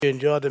You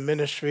enjoy the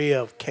ministry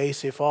of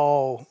Casey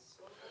Fall.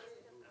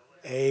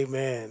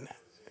 Amen.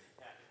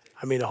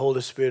 I mean, the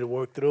Holy Spirit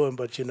worked through him,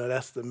 but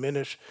that's the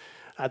ministry.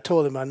 I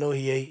told him I know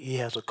he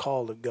has a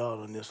call of God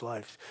on his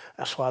life.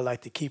 That's why I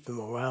like to keep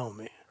him around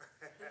me.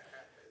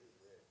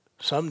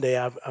 Someday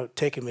I'll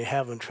take him and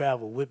have him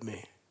travel with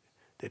me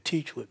to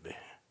teach with me.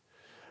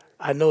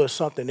 I know it's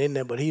something in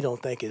there, but he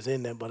don't think it's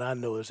in there, but I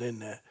know it's in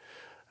there.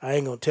 I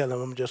ain't gonna tell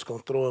him. I'm just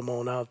gonna throw him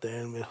on out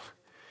there, and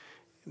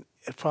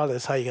it probably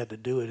that's how you got to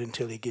do it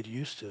until he get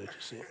used to it. You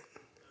see.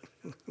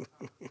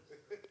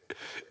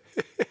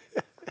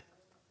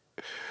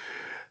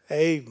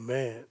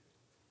 Amen.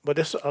 But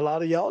there's a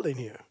lot of y'all in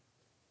here.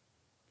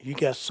 You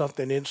got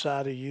something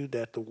inside of you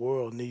that the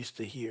world needs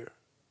to hear.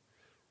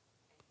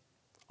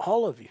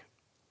 All of you.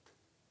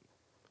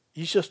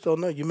 You just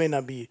don't know. You may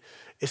not be.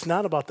 It's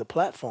not about the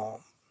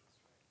platform.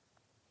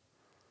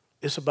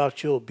 It's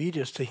about your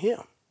obedience to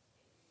Him.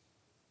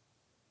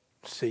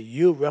 See,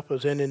 you're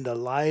representing the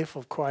life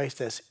of Christ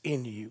that's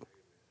in you.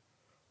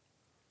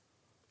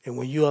 And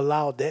when you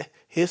allow that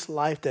His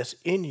life that's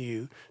in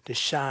you to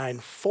shine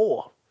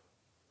forth,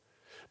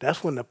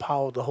 that's when the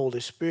power of the Holy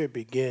Spirit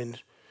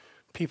begins.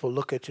 People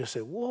look at you and say,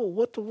 "Whoa,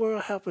 what the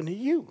world happened to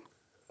you?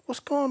 What's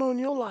going on in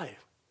your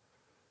life?"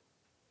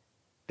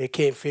 They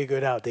can't figure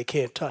it out. They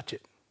can't touch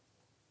it.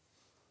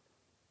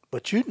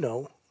 But you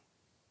know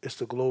it's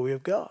the glory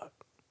of God.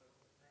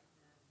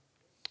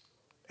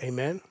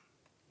 Amen.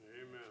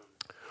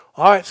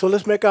 All right, so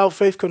let's make our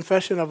faith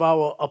confession of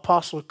our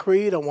Apostle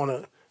Creed.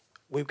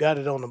 We've got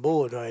it on the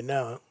board right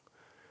now.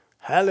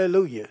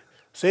 Hallelujah.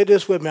 Say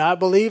this with me. I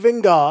believe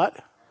in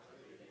God,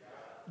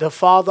 the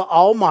Father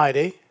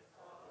Almighty,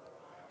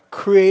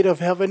 creator of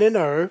heaven and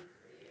earth,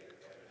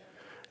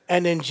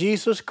 and in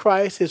Jesus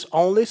Christ, His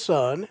only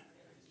Son,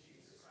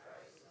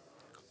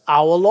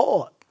 our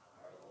Lord,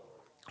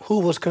 who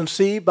was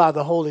conceived by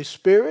the Holy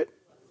Spirit,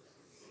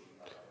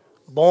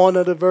 born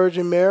of the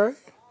Virgin Mary,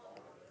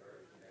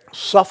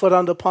 suffered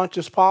under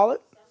Pontius Pilate,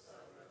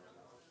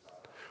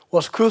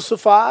 was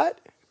crucified,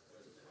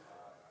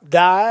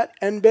 died,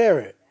 and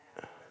buried.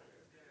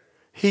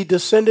 He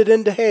descended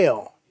into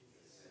hell.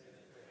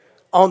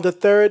 On the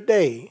third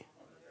day,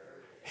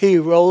 He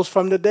rose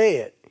from the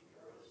dead.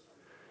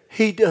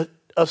 He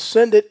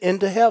ascended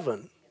into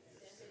heaven.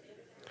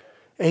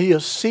 And He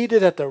is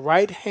seated at the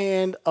right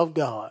hand of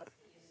God,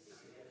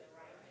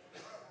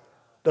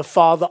 the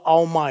Father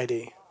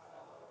Almighty.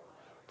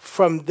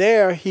 From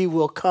there He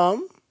will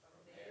come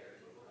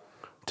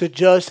to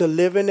judge the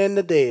living and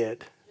the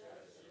dead.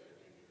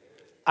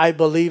 I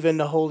believe in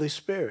the Holy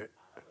Spirit.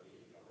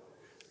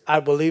 I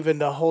believe in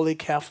the Holy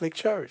Catholic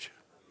Church,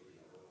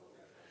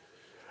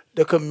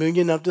 the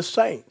communion of the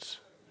saints,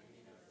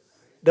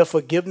 the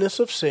forgiveness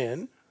of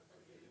sin,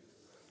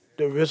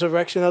 the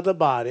resurrection of the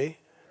body,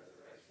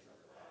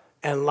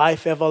 and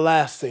life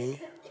everlasting.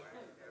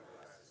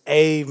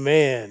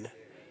 Amen.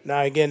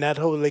 Now, again, that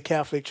Holy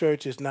Catholic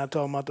Church is not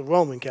talking about the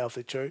Roman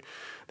Catholic Church.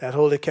 That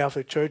Holy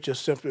Catholic Church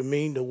just simply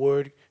means the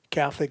word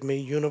Catholic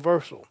means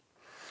universal.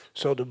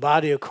 So the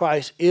body of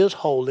Christ is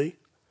holy.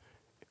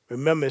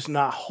 Remember, it's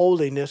not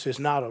holiness, it's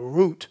not a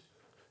root,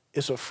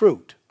 it's a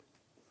fruit.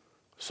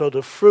 So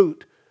the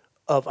fruit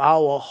of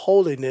our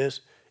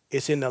holiness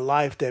is in the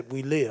life that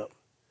we live.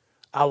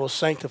 Our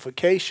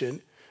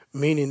sanctification,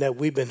 meaning that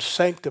we've been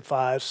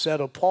sanctified, set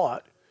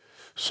apart,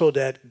 so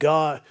that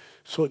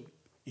so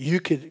you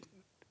could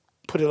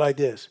put it like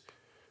this.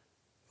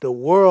 The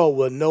world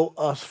will know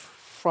us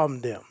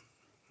from them.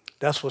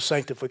 That's what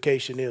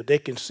sanctification is. They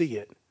can see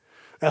it.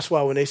 That's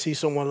why when they see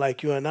someone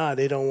like you and I,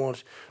 they don't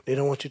want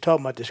you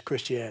talking about this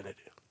Christianity.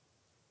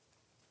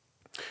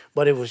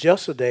 But it was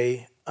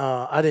yesterday,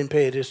 I didn't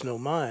pay this no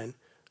mind.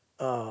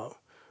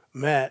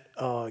 Matt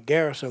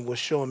Garrison was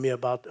showing me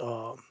about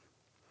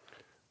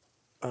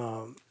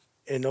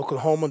in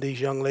Oklahoma,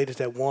 these young ladies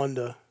that won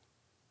the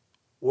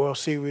World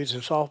Series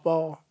in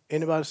softball.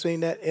 Anybody seen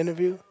that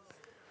interview?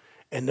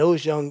 And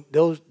those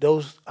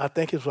I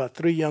think it's about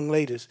three young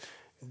ladies.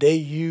 They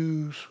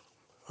use,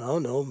 I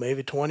don't know,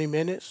 maybe 20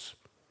 minutes.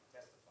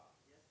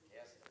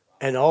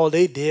 And all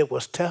they did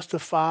was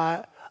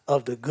testify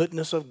of the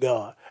goodness of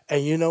God.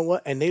 And you know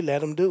what? And they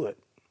let them do it.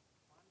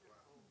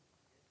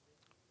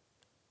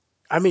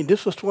 I mean,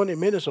 this was 20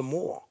 minutes or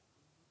more.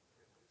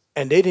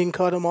 And they didn't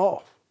cut them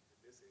off.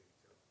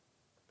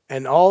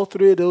 And all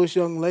three of those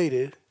young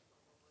ladies,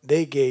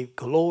 they gave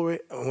glory.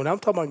 When I'm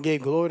talking about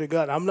gave glory to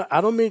God,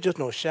 I don't mean just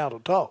no shallow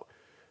talk.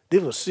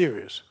 This was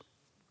serious.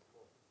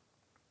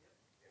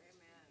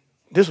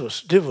 This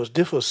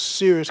was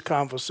serious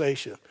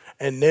conversation.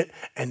 And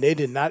they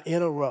did not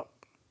interrupt.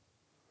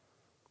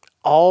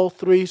 All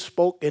three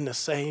spoke in the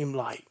same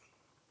light.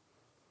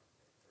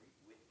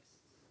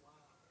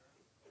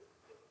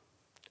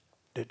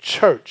 The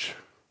church.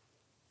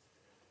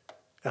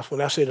 That's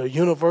when I say the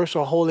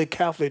universal Holy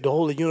Catholic, the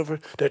Holy Universe,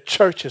 the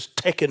church is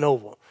taking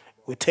over.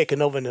 We're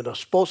taking over in the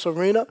sports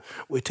arena.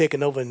 We're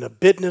taking over in the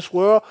business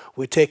world.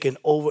 We're taking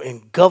over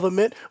in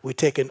government. We're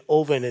taking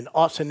over in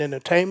arts and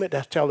entertainment.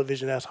 That's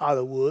television. That's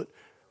Hollywood,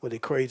 where they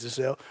crazy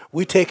self.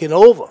 We're taking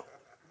over.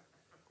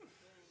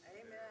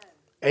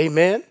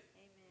 Amen.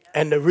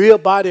 And the real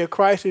body of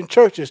Christ in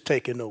church is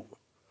taking over.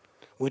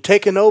 We're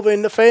taking over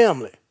in the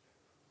family.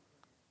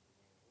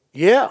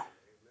 Yeah.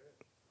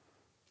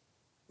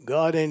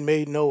 God ain't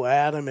made no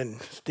Adam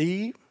and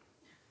Steve.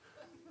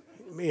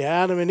 He made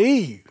Adam and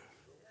Eve.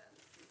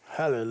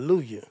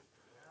 Hallelujah.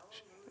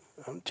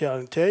 I'm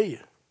trying to tell you.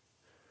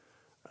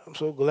 I'm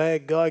so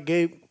glad God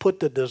put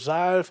the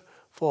desire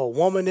for a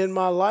woman in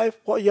my life.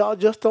 Well, y'all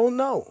just don't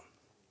know.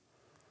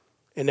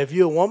 And if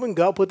you're a woman,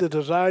 God put the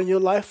desire in your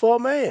life for a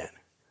man.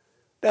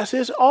 That's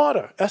his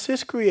order. That's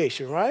his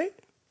creation, right?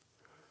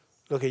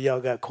 Look at y'all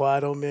got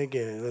quiet on me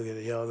again. Look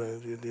at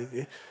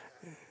y'all.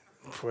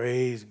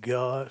 Praise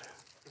God.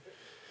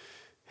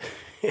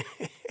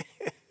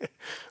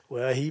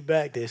 Well, he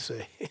back, they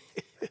say.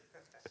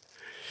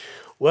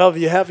 Well, if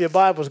you have your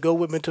Bibles, go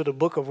with me to the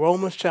book of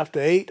Romans, chapter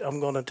 8. I'm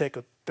going to take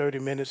 30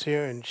 minutes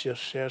here and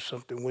just share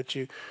something with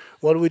you.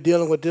 What are we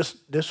dealing with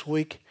this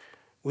week?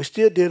 We're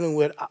still dealing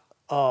with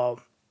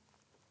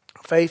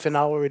faith in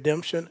our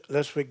redemption.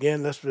 Let's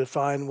begin. Let's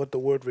define what the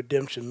word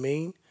redemption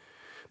means.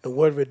 The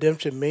word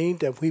redemption means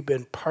that we've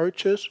been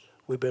purchased,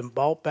 we've been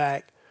bought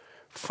back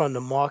from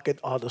the market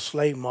or the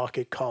slave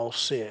market called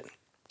sin.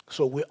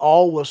 So we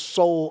all were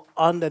sold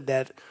under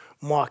that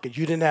market.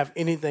 You didn't have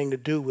anything to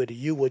do with it.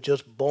 You were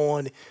just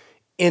born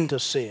into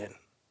sin.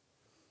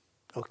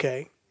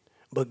 Okay?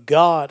 But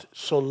God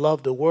so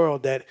loved the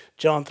world that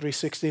John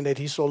 3:16, that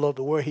he so loved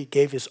the world, he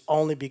gave his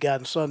only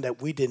begotten son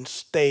that we didn't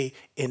stay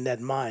in that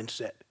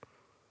mindset.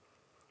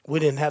 We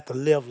didn't have to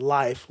live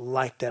life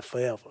like that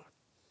forever.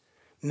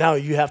 Now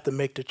you have to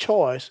make the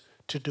choice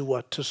to do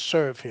what? To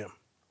serve him.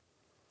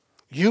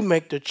 You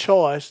make the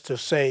choice to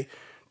say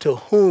to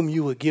whom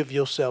you will give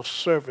yourself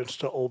servants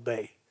to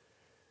obey.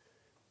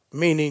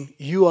 Meaning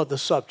you are the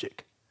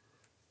subject.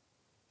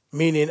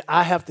 Meaning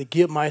I have to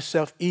give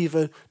myself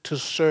either to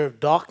serve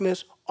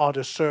darkness or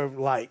to serve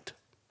light.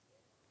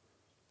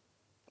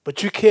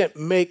 But you can't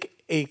make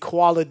a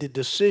quality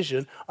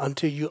decision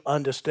until you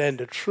understand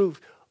the truth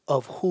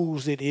of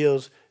whose it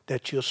is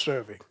that you're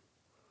serving.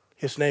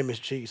 His name is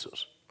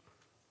Jesus.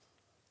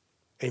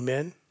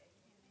 Amen.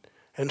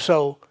 And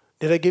so,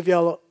 did I give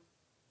y'all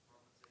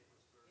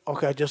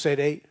okay, I just said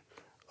 8.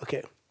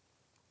 Okay.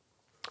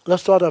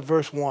 Let's start at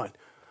verse 1.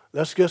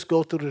 Let's just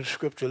go through the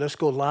scripture. Let's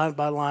go line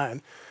by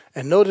line.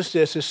 And notice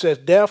this. It says,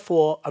 there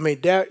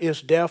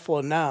is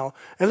therefore now.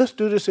 And let's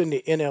do this in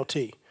the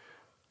NLT.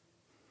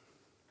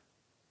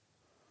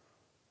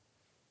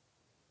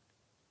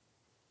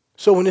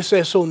 So when it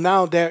says, so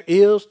now there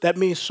is, that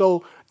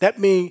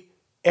means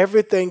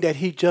everything that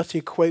he just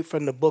equated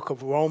from the book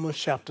of Romans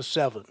chapter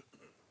 7.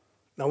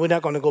 Now, we're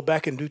not going to go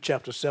back and do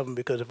chapter 7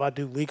 because if I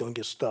do, we're going to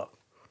get stuck.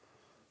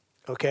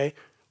 Okay?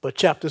 But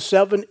chapter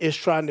 7 is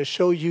trying to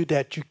show you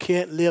that you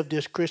can't live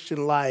this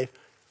Christian life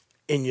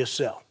in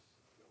yourself.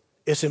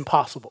 It's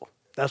impossible.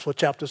 That's what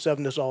chapter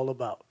 7 is all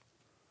about.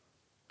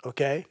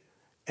 Okay?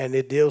 And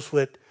it deals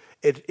with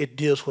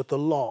the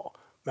law.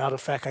 Matter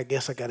of fact, I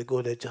guess I got to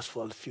go there just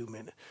for a few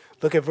minutes.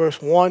 Look at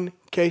verse 1,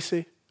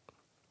 Casey,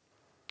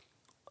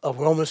 of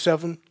Romans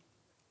 7.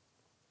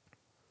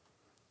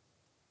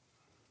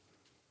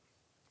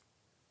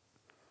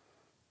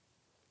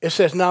 It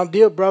says, now,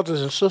 dear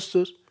brothers and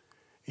sisters,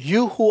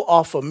 you who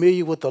are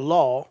familiar with the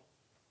law,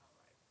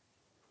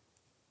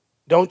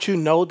 don't you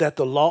know that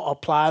the law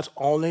applies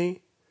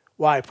only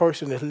while a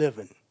person is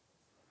living?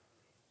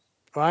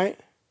 Right?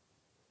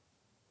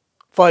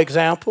 For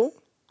example,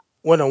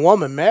 when a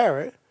woman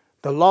married,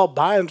 the law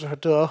binds her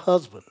to her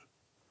husband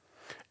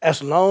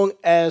as long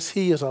as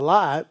he is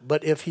alive,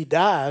 but if he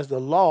dies, the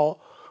law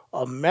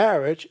of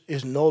marriage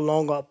is no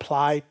longer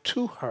applied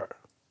to her.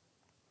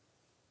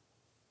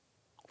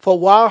 For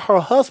while her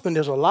husband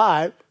is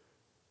alive,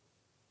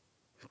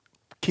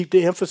 keep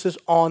the emphasis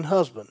on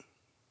husband,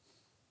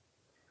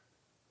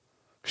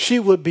 she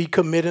would be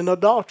committing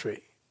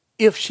adultery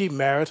if she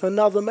marries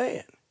another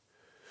man.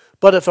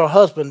 But if her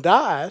husband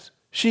dies,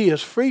 she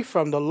is free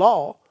from the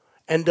law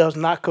and does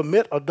not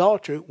commit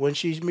adultery when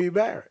she's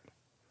remarried.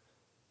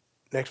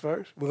 Next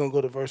verse. We're going to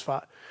go to verse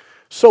 5.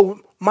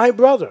 So, my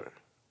brother,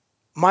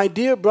 my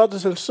dear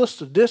brothers and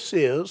sisters, this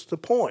is the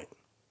point.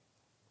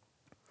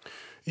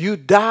 You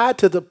died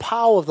to the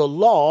power of the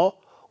law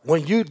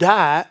when you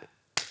died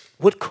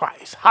with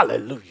Christ.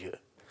 Hallelujah.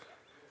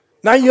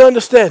 Now you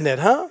understand that,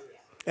 huh?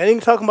 It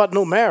ain't talking about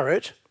no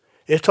marriage.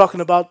 It's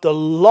talking about the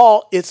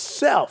law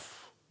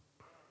itself.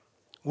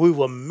 We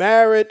were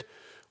married.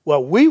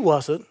 Well, we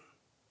wasn't.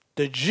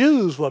 The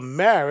Jews were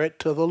married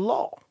to the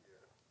law.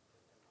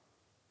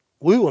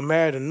 We were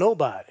married to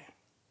nobody.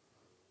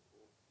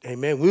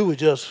 Amen. We were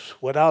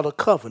just without a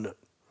covenant.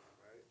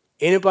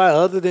 Anybody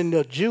other than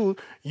the Jew,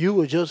 you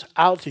were just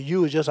out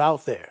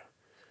there.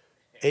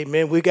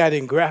 Amen. We got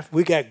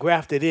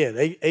grafted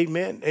in.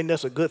 Amen. And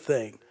that's a good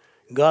thing.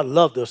 God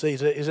loved us.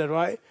 Is that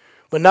right?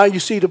 But now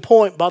you see the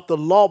point about the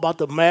law, about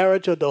the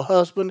marriage of the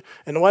husband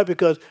and the wife,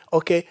 because,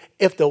 okay,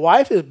 if the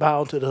wife is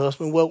bound to the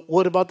husband, well,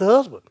 what about the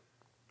husband?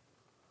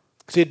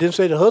 See, it didn't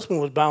say the husband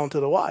was bound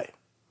to the wife.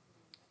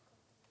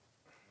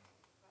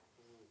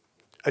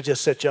 I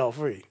just set y'all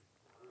free.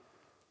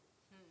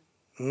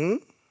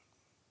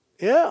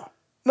 Yeah.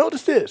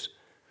 Notice this.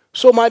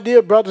 So, my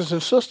dear brothers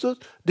and sisters,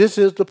 this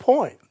is the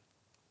point.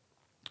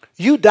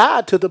 You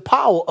died to the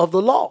power of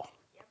the law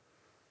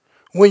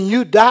when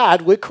you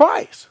died with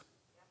Christ.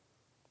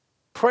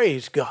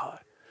 Praise God.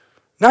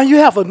 Now you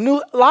have a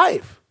new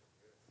life.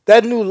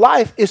 That new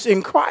life is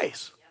in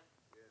Christ.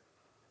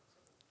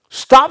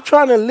 Stop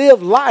trying to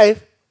live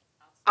life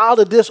out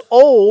of this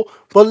old,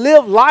 but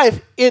live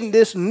life in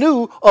this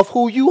new of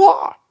who you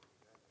are.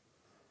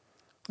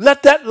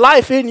 Let that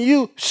life in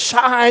you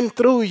shine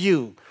through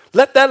you.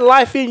 Let that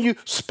life in you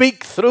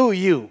speak through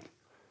you.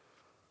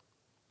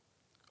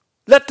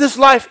 Let this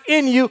life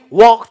in you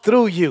walk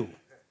through you.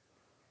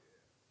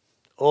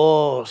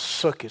 Oh,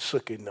 suck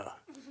it now.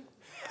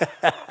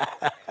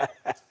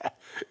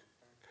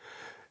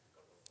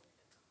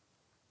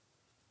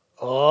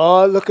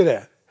 Oh, look at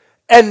that.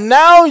 And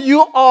now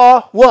you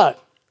are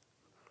what?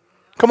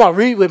 Come on,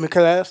 read with me,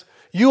 class.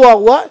 You are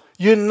what?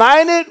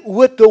 United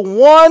with the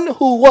one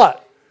who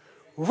what?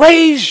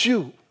 Raised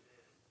you.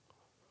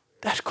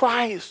 That's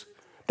Christ.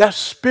 That's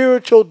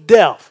spiritual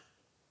death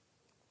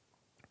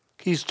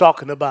he's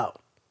talking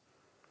about.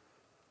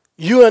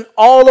 You and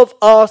all of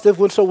us,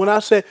 so when I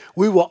say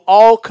we were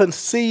all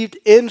conceived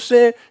in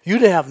sin, you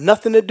didn't have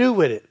nothing to do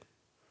with it.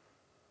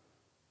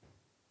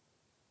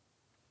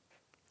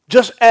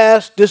 Just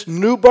as this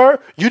new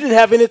birth, you didn't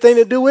have anything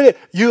to do with it.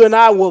 You and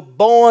I were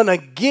born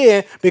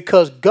again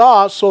because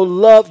God so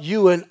loved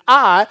you and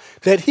I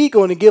that he's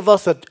going to give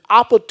us an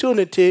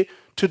opportunity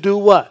to do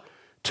what?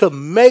 To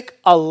make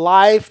a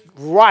life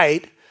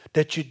right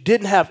that you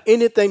didn't have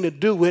anything to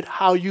do with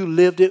how you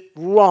lived it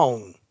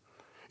wrong.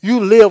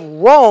 You lived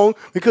wrong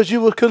because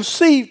you were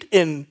conceived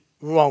in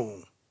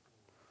wrong.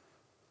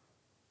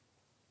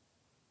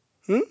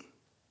 Let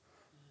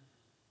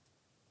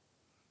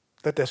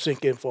that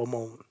sink in for a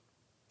moment.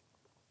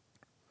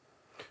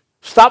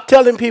 Stop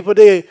telling people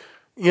you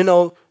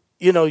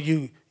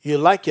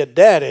like your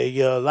daddy,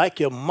 you like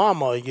your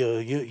mama,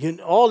 you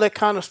all that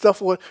kind of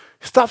stuff.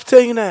 Stop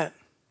saying that.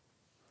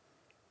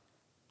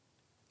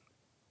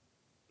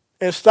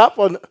 And stop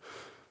on,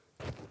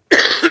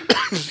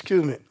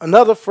 excuse me.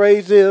 Another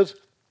phrase is,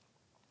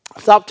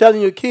 stop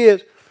telling your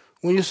kids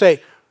when you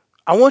say,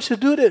 I want you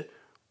to do this.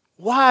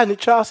 Why? And the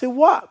child said,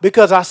 why?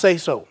 Because I say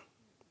so.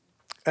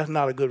 That's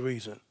not a good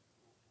reason.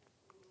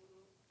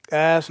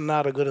 That's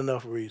not a good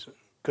enough reason.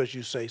 Because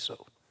you say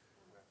so.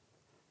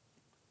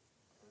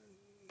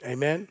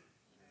 Amen?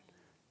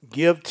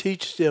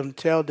 Teach them,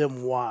 tell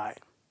them why.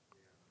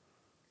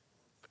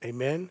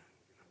 Amen?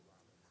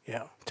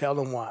 Yeah, tell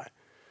them why.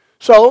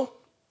 So,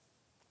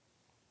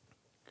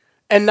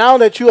 and now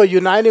that you are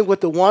united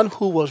with the one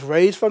who was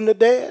raised from the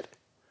dead,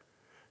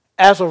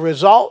 as a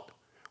result,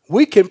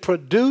 we can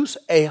produce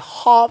a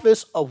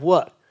harvest of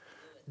what?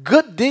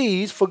 Good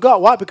deeds for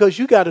God. Why? Because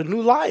you got a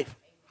new life.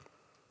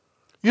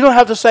 You don't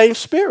have the same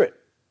spirit.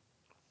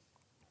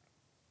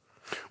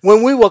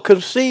 When we were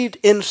conceived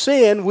in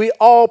sin, we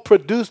all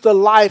produced the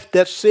life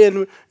that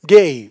sin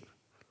gave.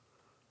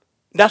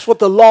 That's what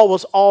the law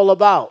was all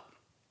about.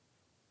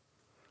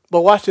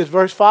 But watch this,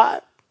 verse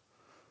 5.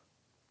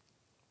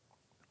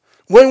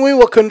 When we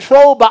were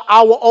controlled by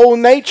our old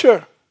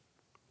nature,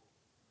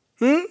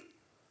 you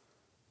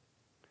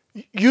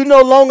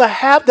no longer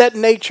have that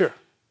nature.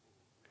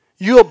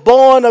 You are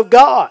born of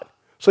God.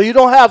 So you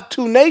don't have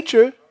two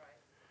natures.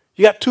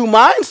 You got two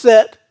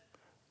mindsets,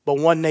 but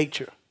one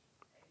nature.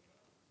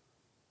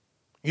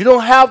 You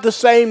don't have the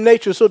same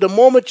nature. So the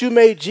moment you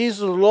made Jesus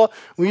the Lord,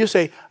 when you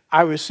say,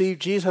 I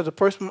received Jesus as a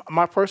person,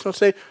 my personal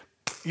Savior,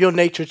 your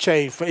nature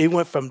changed. It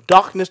went from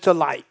darkness to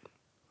light.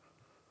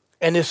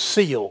 And it's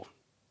sealed.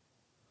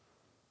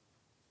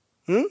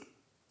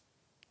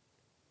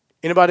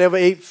 Anybody ever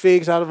ate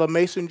figs out of a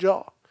mason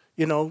jar?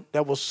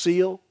 That was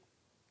sealed?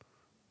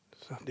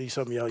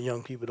 Some of y'all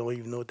young people don't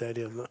even know what that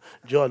is.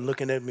 Jordan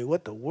looking at me,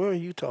 what the world are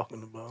you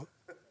talking about?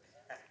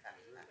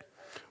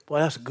 Boy,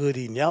 that's good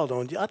eating. Y'all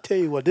don't. I tell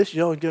you what, this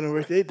young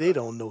generation, they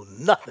don't know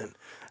nothing.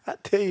 I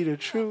tell you the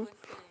truth.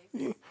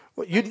 You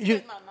my mom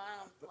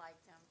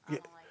liked them. I don't like them.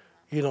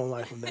 You don't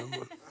like them that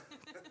much.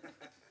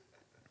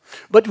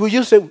 But when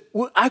you say,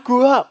 I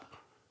grew up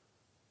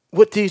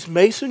with these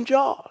mason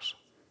jars.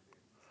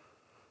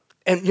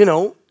 And,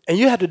 and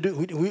you had to do,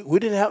 we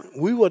didn't have,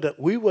 we were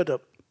the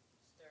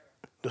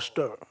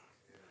stir.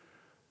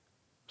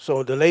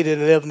 So the lady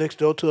that lived next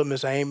door to her,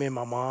 Miss Amy and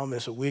my mom,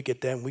 and so we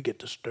get that and we get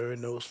to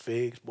stirring those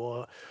figs,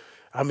 boy.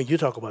 I mean, you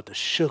talk about the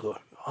sugar.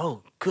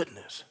 Oh,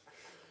 goodness.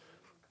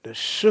 The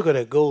sugar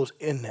that goes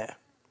in there.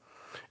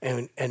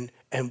 And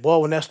boy,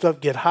 when that stuff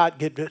get hot,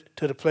 get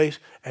to the place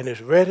and it's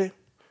ready,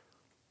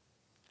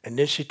 and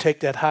then she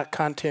take that hot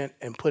content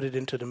and put it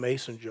into the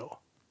mason jar.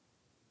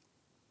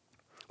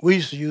 We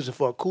used to use it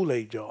for a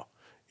Kool-Aid jar.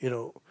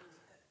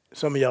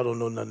 Some of y'all don't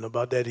know nothing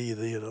about that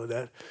either,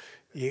 that.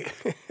 Yeah.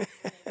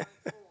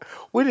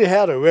 We didn't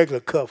have a regular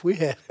cup. We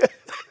had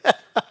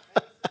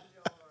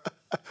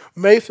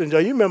mason jar.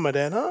 You remember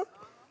that, huh?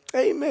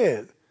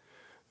 Amen.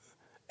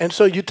 And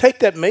so you take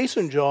that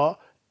mason jar,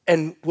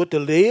 and with the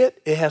lid,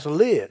 it has a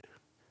lid,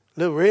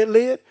 little red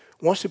lid.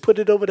 Once you put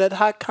it over that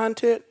hot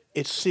content,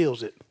 it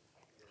seals it.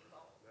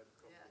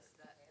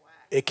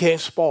 It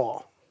can't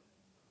spoil.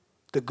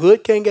 The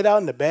good can't get out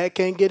and the bad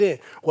can't get in.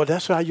 Well,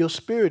 that's how your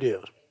spirit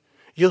is.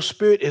 Your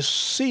spirit is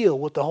sealed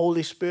with the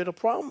Holy Spirit of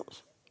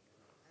promise.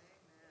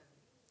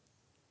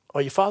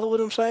 Are you following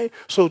what I'm saying?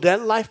 So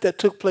that life that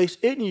took place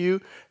in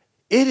you,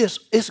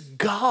 it's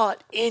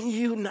God in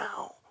you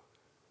now.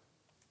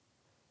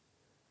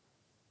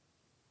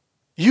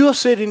 You're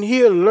sitting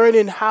here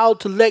learning how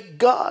to let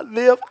God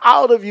live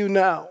out of you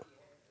now.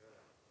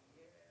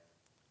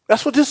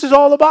 That's what this is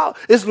all about.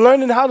 It's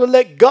learning how to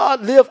let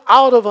God live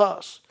out of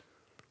us.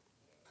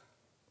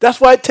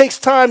 That's why it takes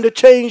time to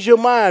change your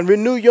mind,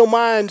 renew your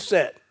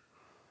mindset.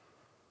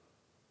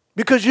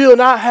 Because you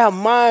and I have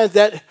minds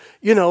that,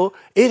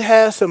 it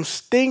has some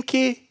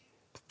stinky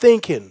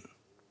thinking.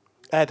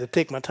 I had to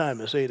take my time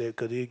to say that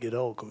because you get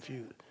all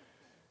confused.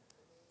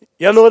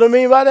 Y'all know what I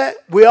mean by that?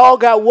 We all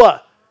got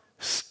what?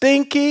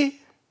 Stinky.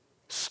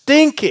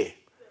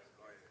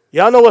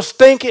 Y'all know what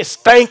stinky?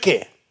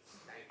 Stanky.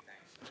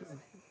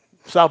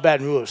 South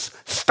Baton Rouge.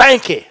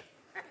 Stanky.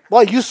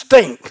 Boy, you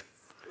stink.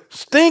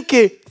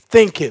 Stinky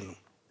thinking.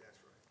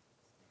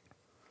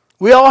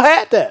 We all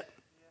had that.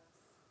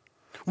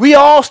 We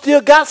all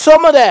still got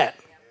some of that.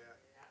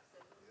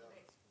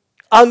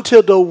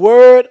 Until the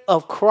word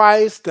of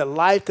Christ, the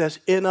life that's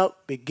in us,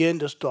 begin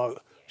to start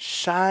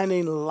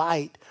shining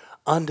light,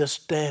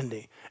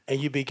 understanding. And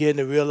you begin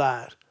to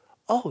realize,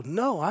 oh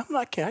no,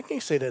 I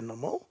can't say that no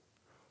more.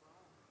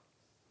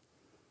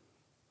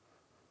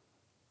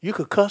 You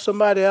could cuss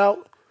somebody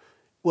out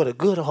with a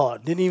good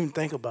heart, didn't even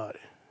think about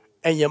it.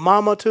 And your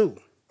mama too.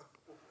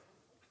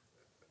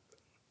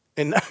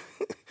 And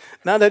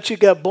now that you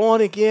got born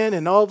again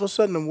and all of a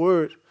sudden the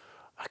words,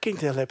 I can't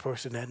tell that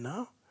person that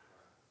now.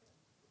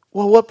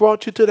 Well, what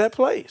brought you to that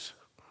place?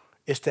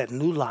 It's that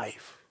new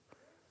life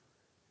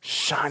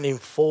shining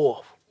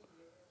forth.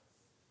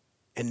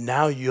 And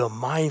now you're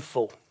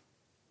mindful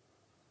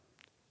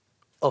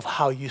of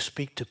how you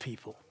speak to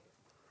people.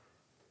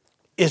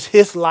 It's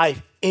his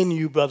life in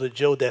you, Brother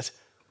Joe, that's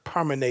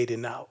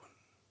permeating out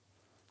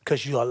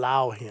because you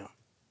allow him.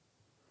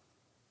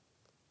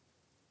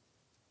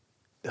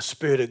 The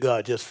Spirit of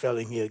God just fell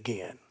in here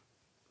again.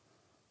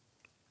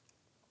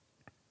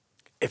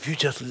 If you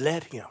just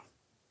let him.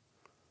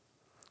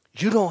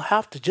 You don't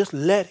have to, just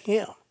let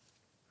him.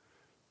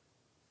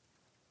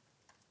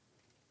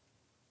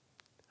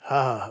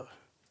 I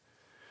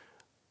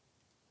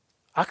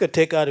could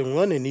take out and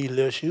run in these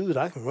little shoes.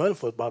 I can run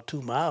for about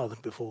 2 miles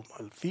before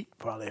my feet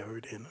probably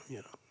hurt in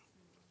them,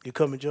 You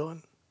coming,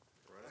 Jordan?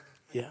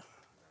 Yeah.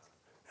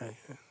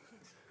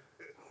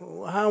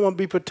 Well, how I want to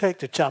be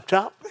protected, chop,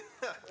 chop.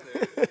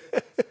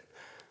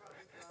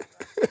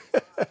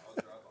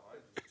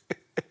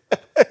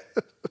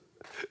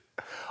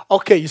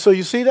 Okay, so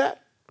you see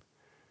that?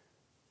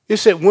 It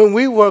said when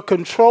we were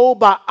controlled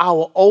by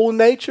our old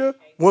nature,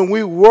 when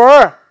we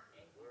were,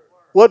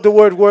 what the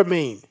word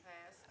mean?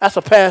 That's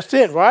a past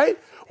tense, right?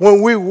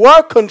 When we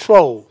were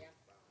controlled.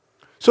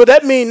 So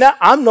that means now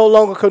I'm no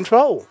longer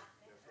controlled.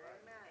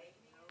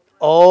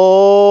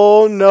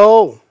 Oh,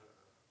 no.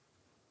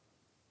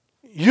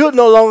 You're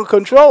no longer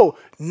controlled.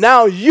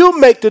 Now you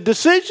make the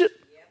decision.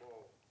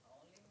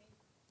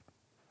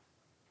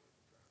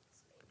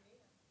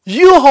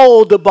 You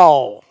hold the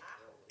ball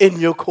in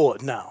your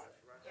court now.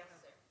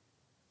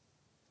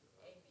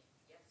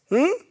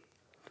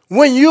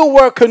 When you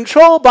were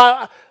controlled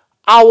by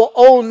our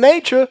own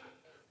nature,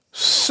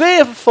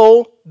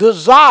 sinful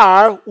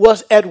desire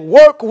was at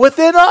work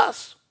within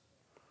us.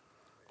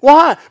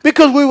 Why?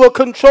 Because we were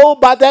controlled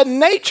by that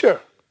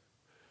nature.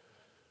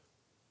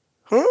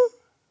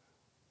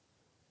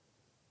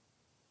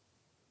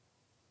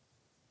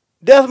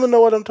 Desmond know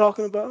what I'm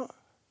talking about?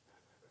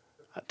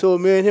 I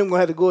told me and him we're going to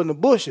have to go in the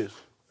bushes.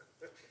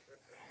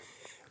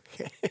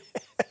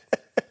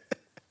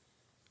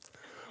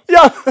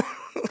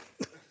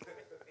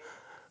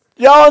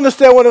 Y'all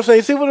understand what I'm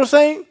saying? See what I'm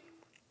saying?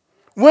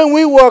 When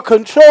we were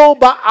controlled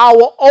by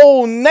our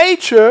own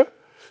nature,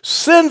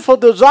 sinful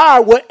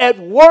desire were at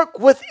work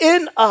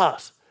within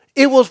us.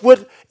 It was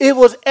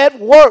at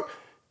work.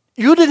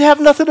 You didn't have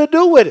nothing to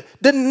do with it.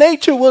 The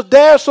nature was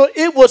there, so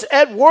it was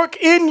at work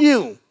in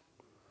you.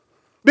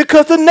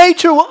 Because the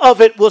nature of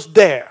it was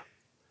there.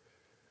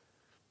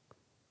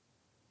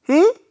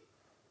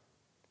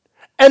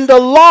 And the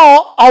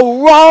law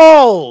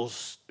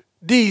aroused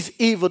these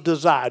evil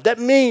desires. That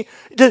means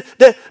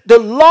the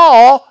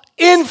law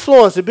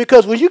influenced it.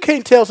 Because when you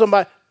can't tell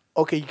somebody,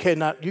 okay, you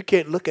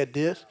can't look at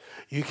this,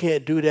 you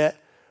can't do that.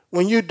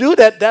 When you do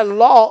that, that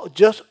law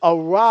just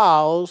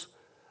aroused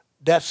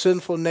that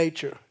sinful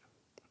nature,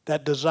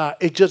 that desire.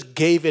 It just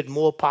gave it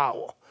more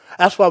power.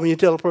 That's why when you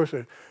tell a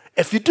person,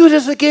 if you do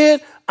this again,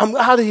 I'm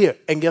out of here.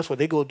 And guess what?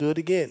 They go do it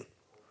again.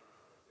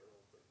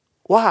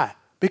 Why?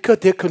 Because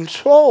they're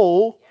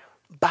controlled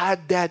by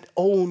that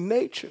old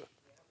nature.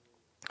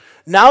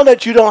 Now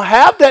that you don't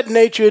have that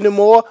nature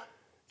anymore,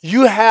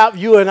 you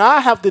and I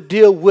have to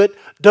deal with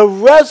the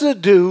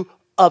residue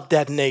of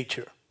that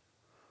nature.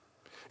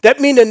 That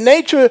means the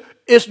nature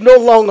is no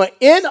longer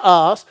in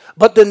us,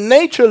 but the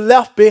nature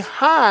left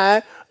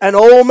behind an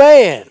old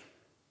man.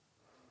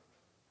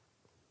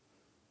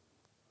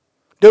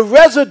 The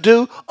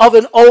residue of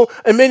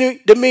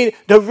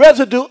the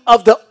residue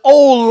of the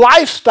old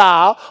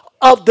lifestyle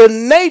of the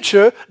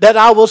nature that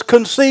I was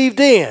conceived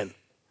in.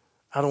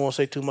 I don't want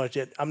to say too much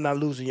yet. I'm not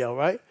losing y'all,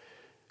 right?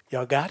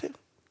 Y'all got it?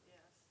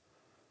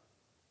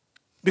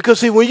 Because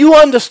see, when you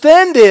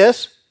understand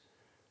this,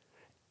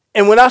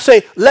 and when I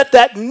say let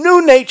that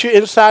new nature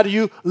inside of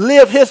you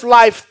live his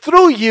life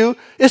through you,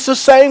 it's the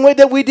same way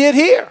that we did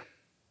here.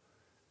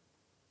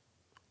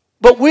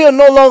 But we are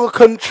no longer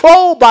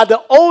controlled by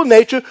the old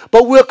nature,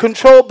 but we're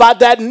controlled by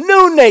that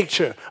new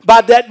nature,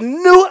 by that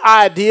new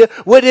idea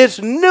with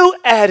its new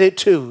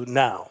attitude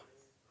now.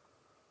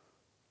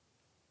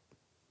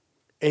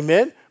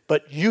 Amen?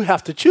 But you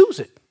have to choose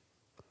it.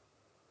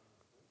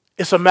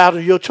 It's a matter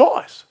of your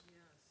choice.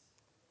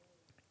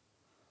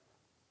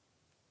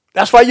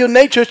 That's why your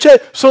nature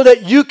changed, so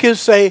that you can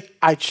say,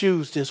 I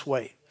choose this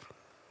way.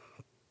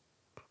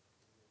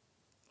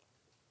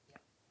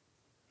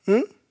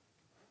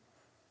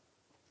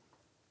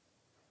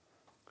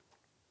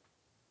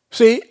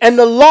 See, and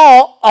the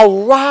law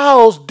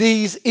aroused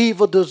these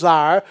evil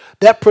desires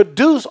that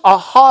produce a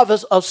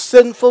harvest of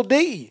sinful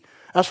deed.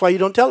 That's why you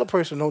don't tell a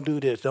person, don't do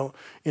this. Don't,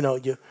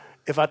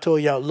 if I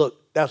told y'all,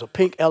 look, there's a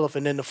pink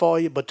elephant in the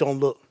foyer, but don't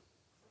look.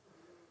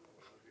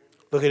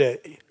 Look at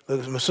that.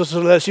 Look, my sister,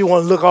 unless you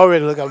want to look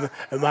already, look at me.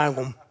 And mine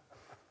going.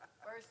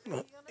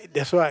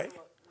 That's right.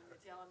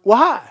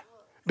 Why?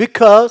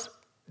 Because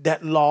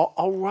that law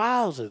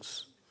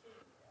arouses.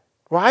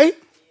 Right?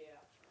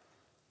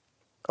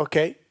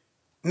 Okay.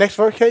 Next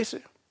verse, Casey.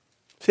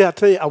 See, I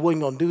tell you, I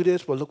wasn't going to do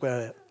this, but look where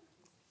I'm at.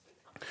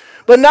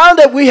 But now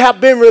that we have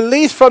been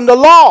released from the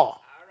law.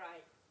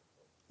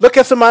 Look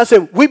at somebody and say,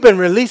 we've been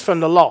released from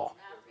the law.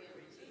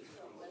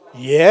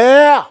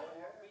 Yeah.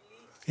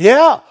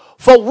 Yeah.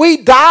 For we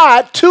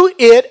died to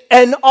it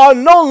and are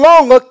no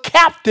longer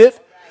captive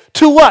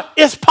to what?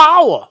 Its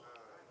power.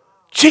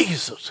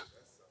 Jesus.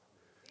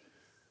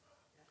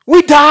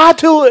 We died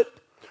to it.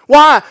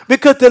 Why?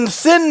 Because the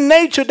sin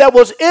nature that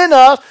was in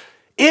us,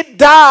 it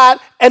died,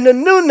 and the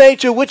new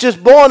nature, which is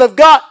born of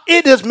God,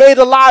 it is made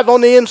alive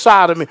on the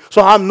inside of me.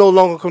 So I'm no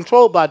longer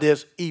controlled by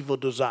this evil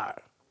desire.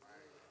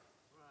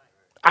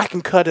 I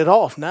can cut it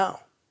off now.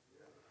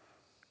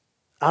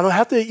 I don't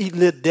have to eat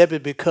Little Debbie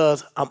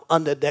because I'm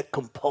under that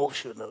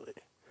compulsion of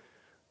it.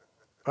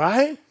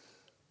 Right?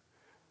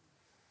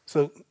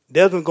 So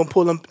Desmond's going to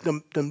pull them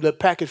little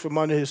package from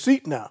under his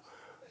seat now.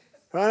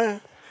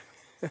 Right?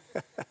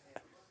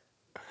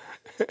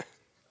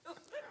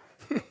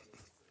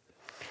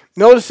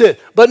 Notice it.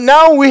 But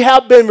now we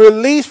have been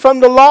released from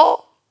the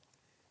law,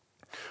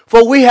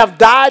 for we have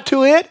died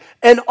to it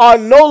and are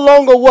no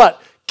longer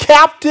what?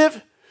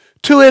 Captive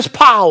to its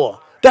power.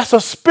 That's a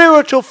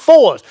spiritual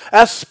force.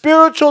 That's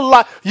spiritual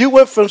life. You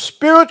went from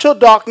spiritual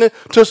darkness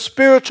to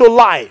spiritual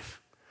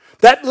life.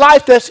 That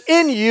life that's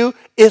in you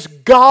is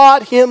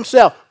God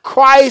himself.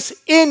 Christ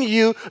in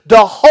you,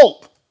 the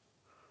hope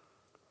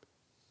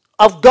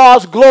of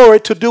God's glory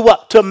to do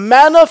what? To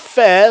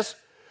manifest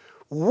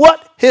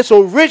what his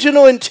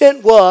original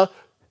intent was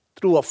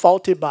through a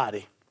faulty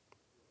body.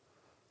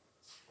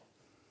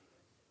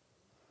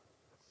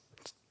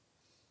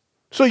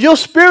 So your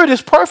spirit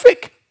is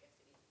perfect.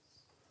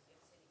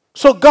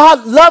 So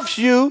God loves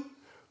you,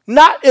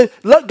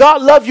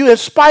 God loves you in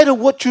spite of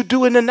what you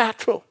do in the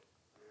natural.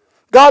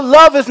 God's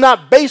love is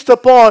not based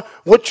upon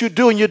what you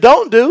do and you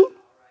don't do.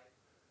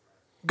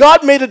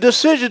 God made a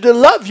decision to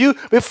love you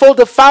before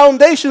the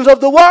foundations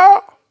of the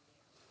world.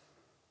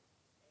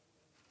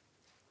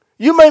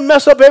 You may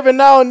mess up every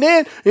now and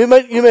then. You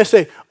may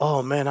say,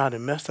 oh man, I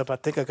done messed up. I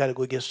think I got to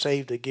go get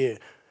saved again.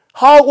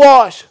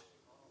 Hogwash.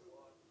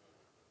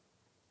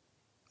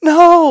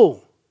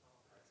 No.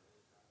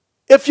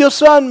 If your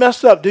son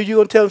messed up, do you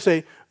going to tell him,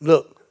 say,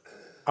 look,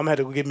 I'm going to have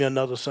to go get me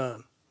another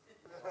son?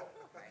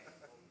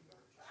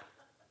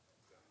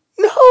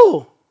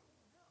 No.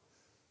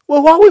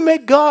 Well, why we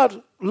make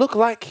God look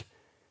like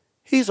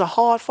he's a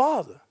hard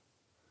father,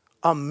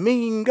 a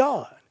mean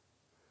God?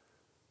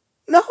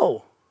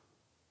 No.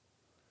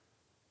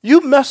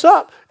 You mess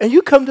up and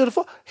you come to the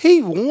Father.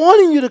 He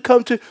wanting you to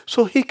come to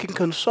so he can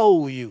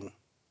console you.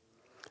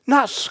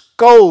 Not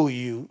scold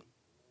you.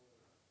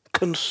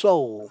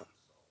 Console.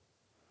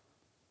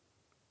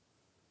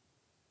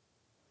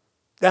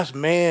 That's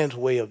man's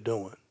way of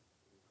doing.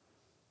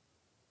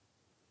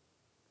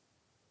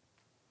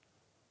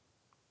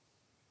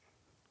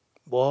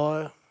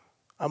 Boy,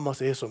 I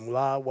must have hit some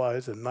loud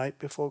wires the night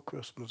before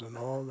Christmas and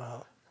all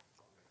that.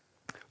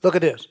 Look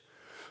at this.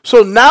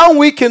 So now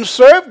we can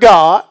serve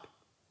God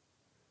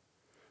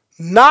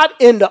not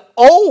in the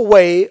old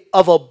way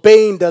of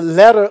obeying the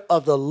letter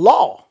of the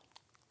law,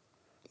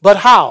 but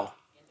how?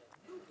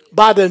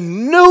 By the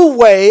new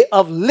way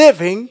of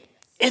living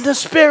in the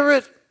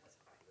Spirit.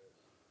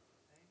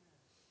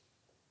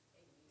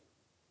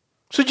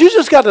 So you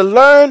just got to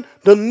learn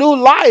the new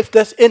life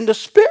that's in the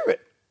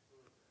Spirit.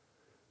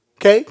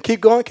 Okay,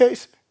 keep going,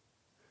 Casey.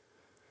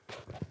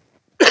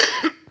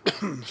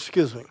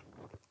 Excuse me.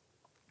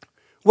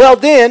 Well,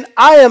 then,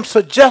 I am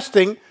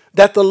suggesting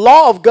that the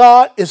law of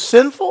God is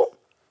sinful?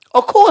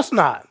 Of course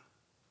not.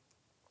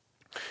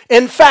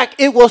 In fact,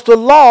 it was the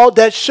law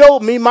that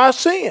showed me my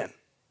sin.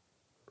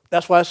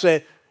 That's why I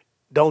said,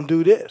 don't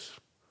do this.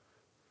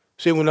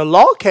 See, when the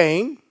law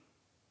came,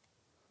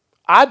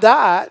 I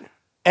died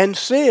and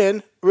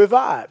sin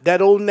revived.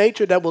 That old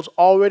nature that was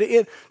already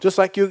in. Just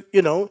like you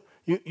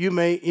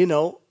may,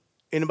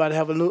 anybody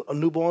have a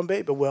newborn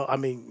baby? Well,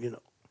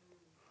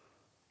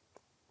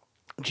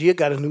 Gia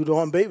got a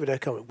newborn baby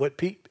that's coming. What,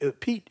 Pete,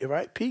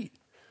 right? Pete.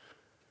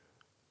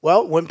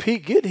 Well, when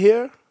Pete get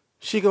here,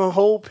 she gonna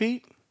hold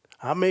Pete.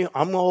 I'm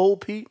gonna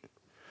hold Pete.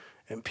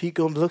 And Pete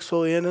gonna look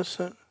so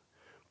innocent.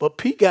 But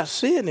Pete got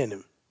sin in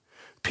him.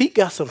 Pete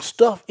got some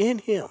stuff in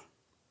him.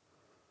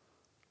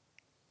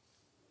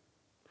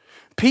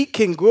 Pete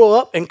can grow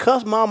up and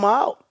cuss mama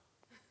out.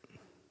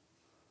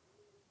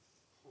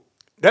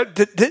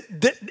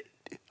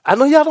 I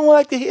know y'all don't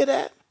like to hear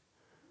that.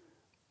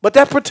 But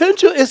that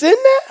potential is in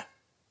there.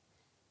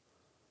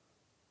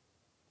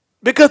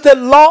 Because the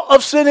law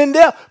of sin and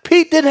death,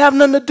 Pete didn't have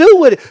nothing to do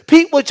with it.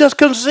 Pete was just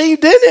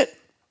conceived in it.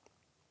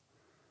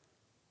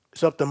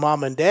 It's up to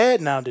mom and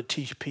dad now to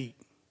teach Pete.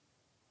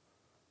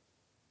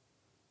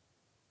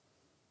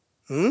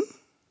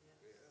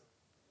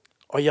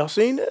 Are y'all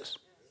seeing this?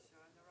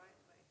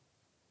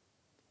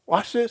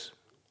 Watch this.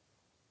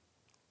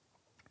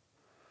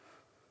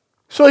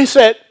 So he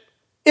said,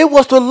 it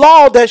was the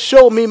law that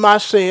showed me my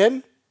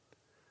sin.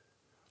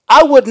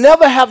 I would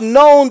never have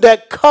known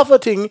that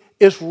coveting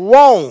is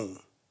wrong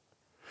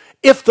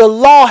if the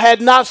law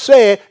had not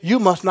said you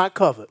must not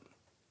covet.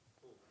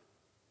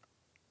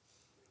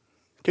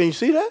 Can you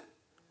see that?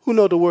 Who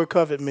know the word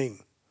covet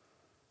means?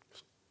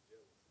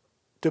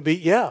 To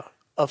be,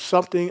 of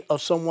something,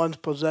 of someone's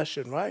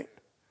possession, right?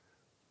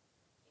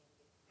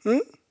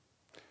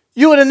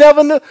 You would have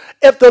never known.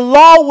 If the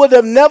law would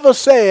have never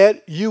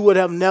said, you would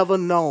have never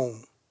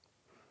known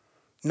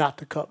not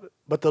to covet.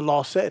 But the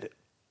law said it.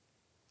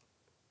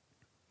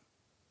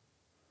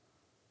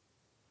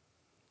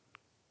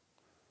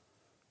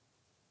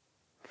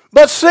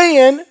 But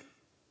sin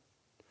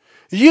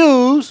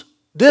used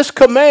this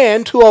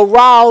command to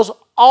arouse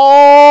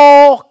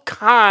all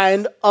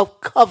kind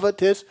of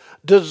covetous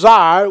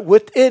desire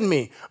within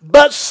me.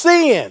 But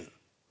sin,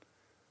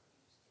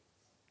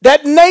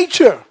 that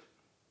nature,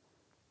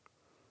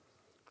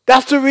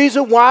 that's the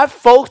reason why,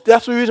 folks,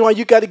 that's the reason why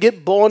you got to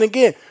get born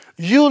again.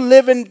 You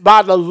living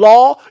by the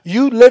law,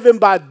 you living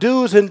by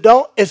do's and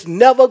don't, it's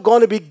never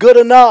going to be good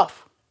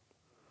enough.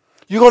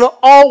 You're going to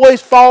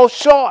always fall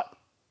short.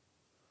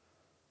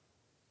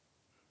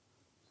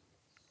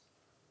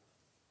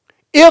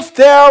 If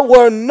there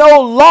were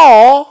no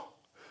law,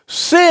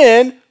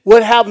 sin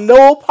would have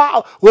no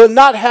power, will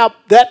not have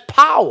that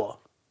power.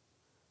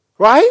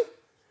 Right?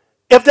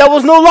 If there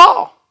was no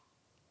law.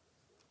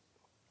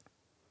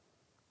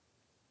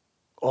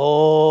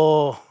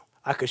 Oh,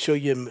 I could show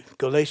you in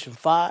Galatians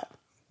 5.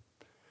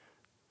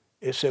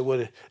 It said,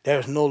 well,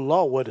 there's no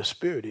law where the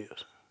Spirit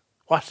is.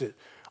 Watch this.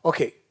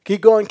 Okay, keep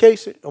going,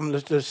 Casey.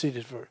 Let's see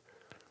this verse.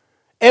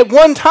 At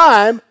one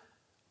time,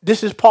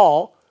 this is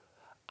Paul,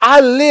 I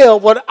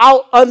live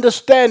without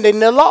understanding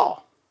the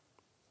law.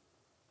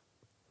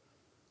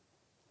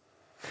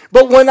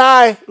 But when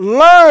I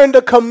learned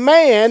the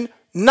command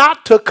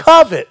not to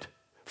covet,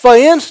 for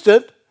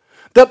instance,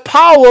 the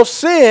power of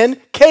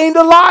sin came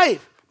to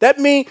life. That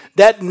means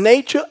that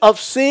nature of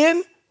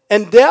sin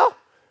and death,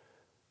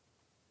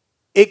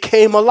 it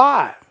came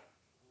alive.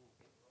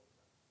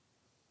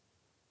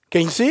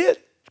 Can you see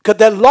it? Because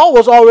that law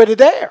was already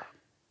there.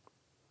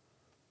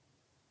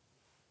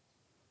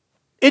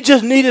 It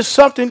just needed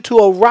something to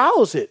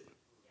arouse it.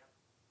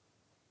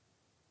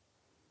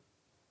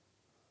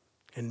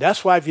 And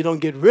that's why if you don't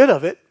get rid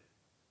of it,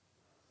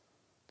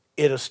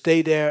 it'll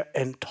stay there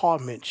and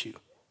torment you.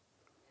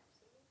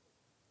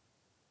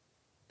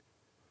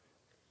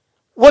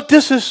 What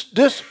this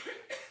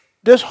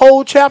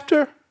whole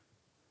chapter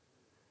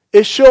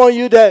is showing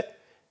you that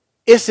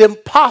it's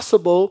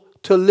impossible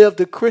to live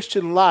the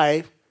Christian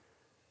life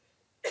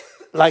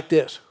like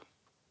this.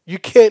 You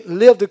can't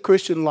live the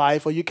Christian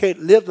life, or you can't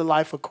live the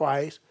life of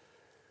Christ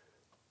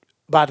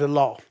by the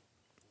law.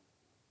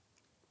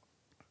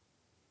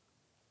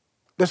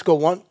 Let's go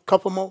one,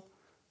 couple more.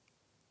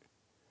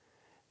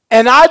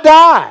 And I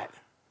died.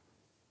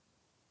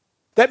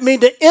 That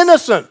means the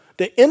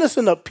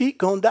innocent of Pete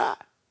gonna die.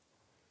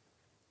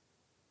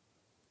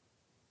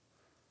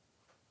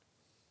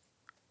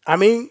 I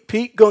mean,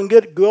 Pete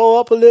gonna grow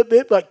up a little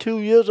bit, like 2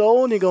 years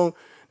old, and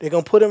they're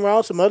gonna put him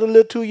around some other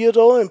little 2 years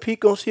old, and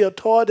Pete gonna see a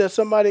toy that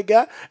somebody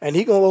got, and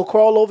he gonna go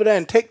crawl over there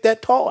and take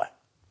that toy.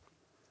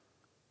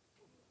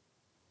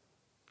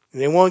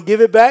 And they want to give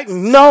it back?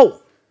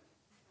 No.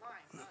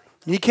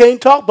 You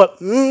can't talk,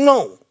 but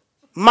no.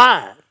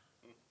 Mine.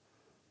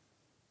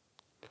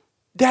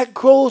 That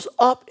grows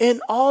up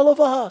in all of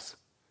us.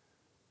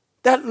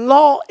 That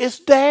law is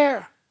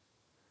there.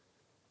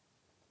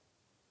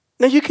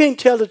 Now, you can't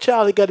tell the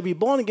child he got to be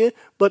born again,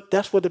 but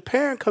that's where the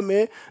parent come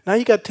in. Now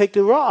you got to take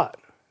the rod.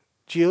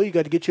 Jill, you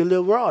got to get your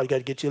little rod. You got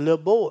to get your little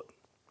board.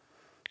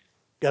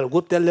 Got to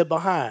whoop that little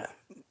behind.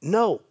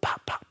 No,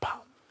 pop, pop,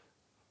 pop.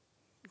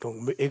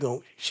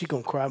 She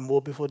gonna cry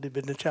more before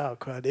the child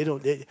cry. They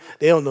don't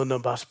know nothing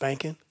about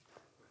spanking.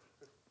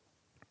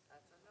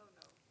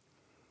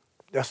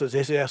 That's what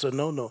they say. That's a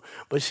no.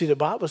 But see, the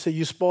Bible says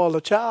you spoil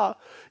a child.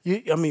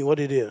 What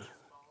it is?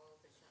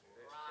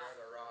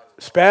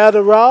 Spare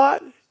the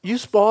rod. You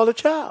spoil a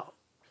child.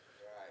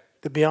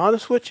 To be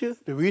honest with you,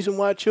 the reason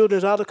why children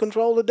is out of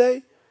control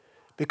today,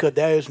 because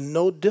there is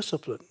no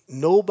discipline.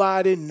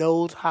 Nobody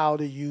knows how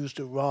to use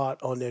the rod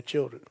on their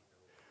children.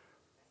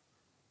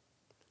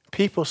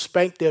 People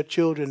spank their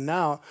children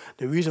now.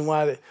 The reason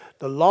why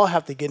the law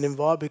have to get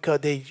involved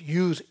because they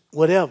use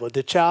whatever.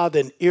 The child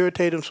then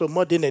irritate them so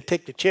much, then they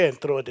take the chair and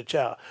throw at the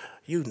child.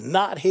 You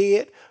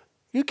knothead.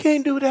 You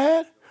can't do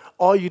that.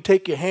 Or you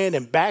take your hand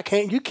and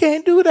backhand. You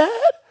can't do that.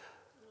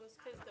 Well, it's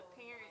because the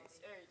parents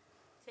are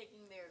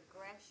taking their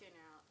aggression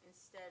out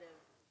instead of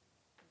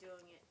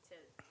doing it to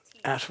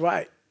teach. That's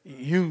right.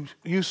 You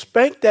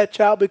spank that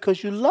child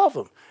because you love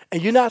them.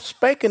 And you're not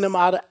spanking them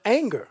out of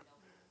anger.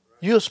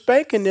 You're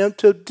spanking them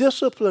to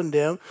discipline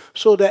them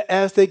so that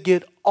as they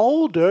get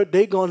older,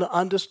 they're going to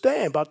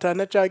understand. By the time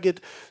that child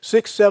gets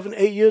 6, 7,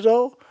 8 years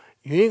old,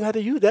 you ain't got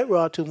to use that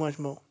rod too much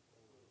more.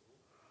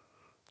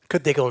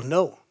 Because they're going to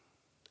know.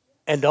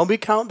 And don't be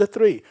counting to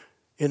 3.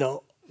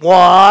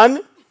 1.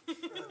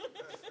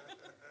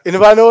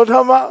 Anybody know what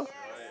I'm talking about?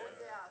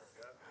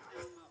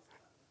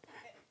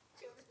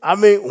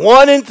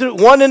 1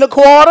 and a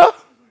quarter.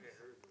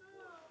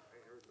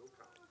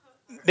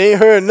 They ain't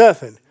heard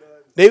nothing.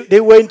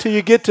 They wait until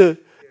you get to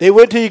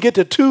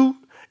 2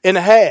 and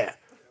a half,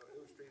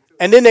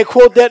 and then they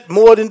quote that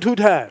more than 2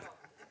 times,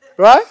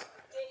 right?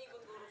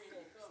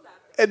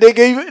 And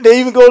they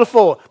even go to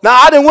 4. Now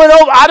I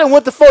didn't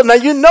went to 4. Now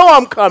you know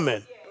I'm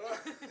coming.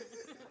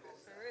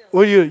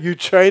 Well, you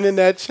training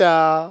that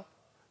child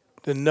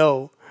to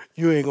know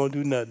you ain't gonna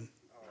do nothing.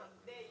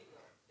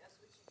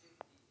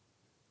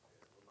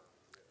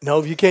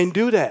 No, you can't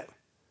do that.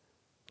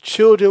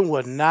 Children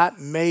were not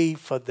made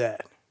for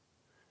that.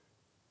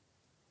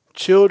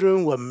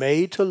 Children were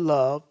made to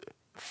love.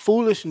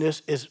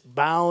 Foolishness is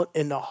bound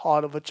in the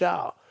heart of a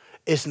child.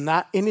 It's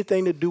not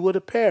anything to do with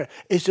a parent.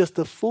 It's just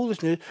the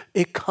foolishness.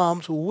 It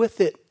comes with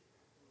it.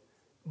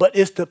 But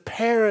it's the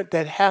parent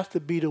that has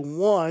to be the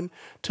one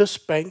to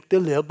spank the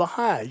little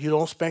behind. You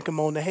don't spank them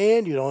on the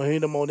hand. You don't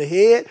hit them on the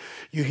head.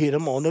 You hit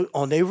them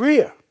on their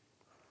rear.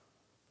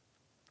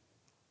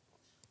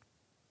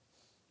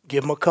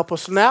 Give them a couple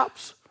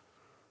snaps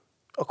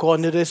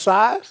according to their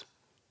size.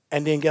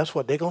 And then guess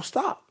what? They're going to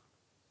stop.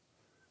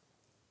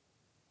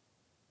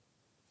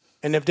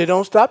 And if they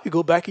don't stop, you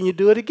go back and you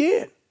do it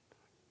again.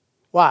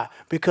 Why?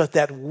 Because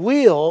that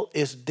will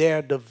is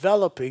there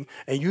developing,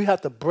 and you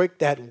have to break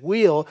that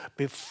will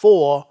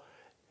before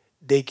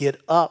they get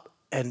up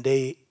and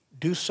they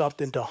do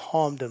something to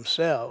harm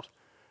themselves.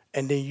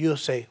 And then you'll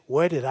say,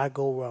 where did I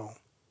go wrong?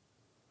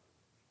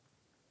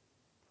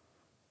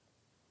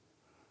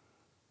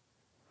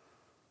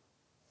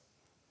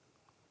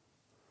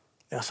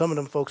 Now, some of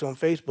them folks on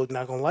Facebook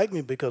not going to like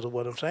me because of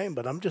what I'm saying,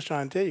 but I'm just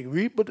trying to tell you.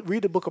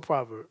 Read the book of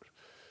Proverbs.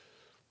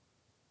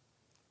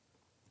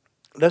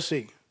 Let's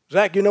see.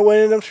 Zach, you know what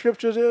any of them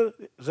scriptures is?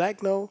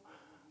 Zach, no.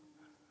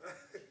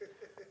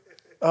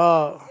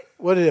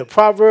 What is it?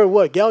 Proverbs,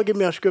 what? Y'all give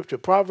me a scripture.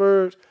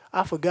 Proverbs,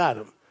 I forgot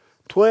them.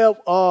 12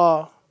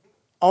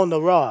 on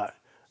the rod.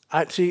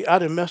 I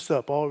done messed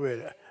up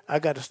already. I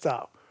got to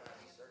stop.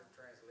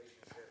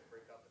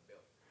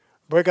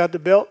 Break out the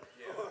belt?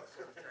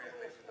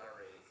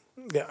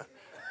 Yeah.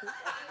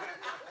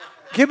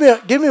 Give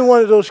me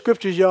one of those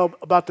scriptures, y'all,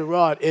 about the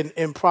rod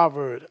in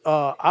Proverbs.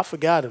 I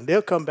forgot them.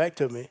 They'll come back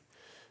to me.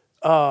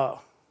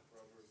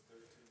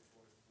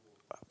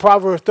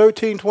 Proverbs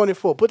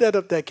 13:24. Put that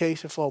up there,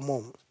 Casey, for a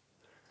moment.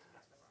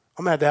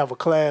 I'm going to have a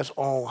class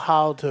on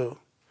how to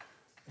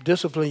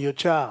discipline your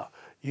child.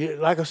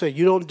 Like I said,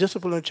 you don't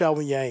discipline a child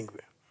when you're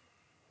angry.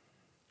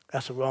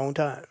 That's the wrong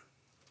time.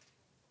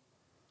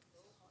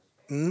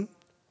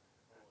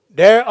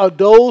 There are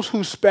those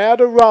who spare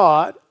the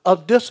rod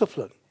of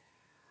discipline.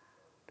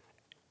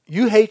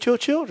 You hate your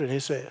children,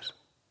 it says.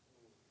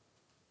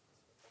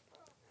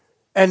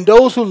 And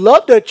those who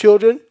love their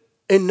children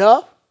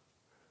enough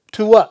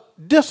to what?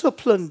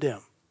 Discipline them.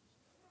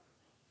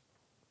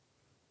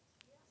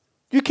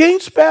 You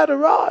can't spare the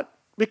rod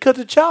because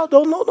the child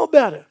don't know no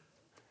better.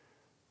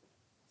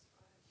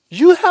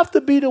 You have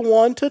to be the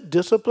one to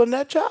discipline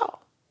that child.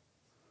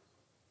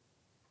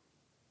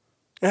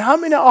 And how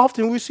many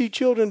often we see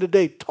children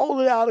today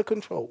totally out of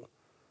control?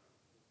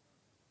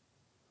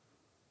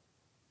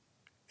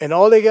 And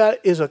all they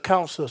got is a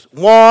count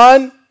system.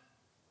 1.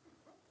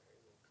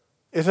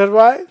 Is that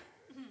right?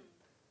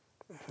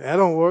 That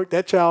don't work.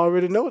 That child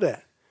already know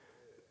that.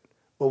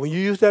 But when you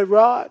use that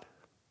rod,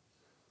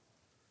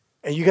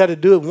 and you got to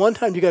do it one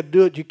time, you got to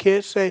do it. You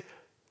can't say,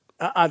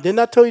 didn't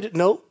I tell you that?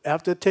 No.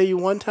 After I tell you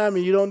one time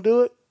and you don't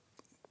do it,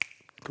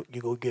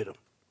 you go get them.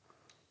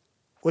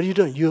 What are you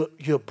doing?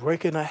 You're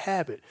breaking a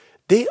habit.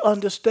 They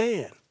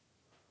understand.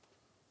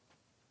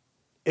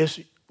 It's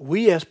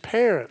we as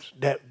parents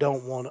that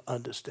don't want to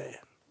understand.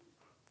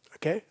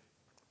 Okay?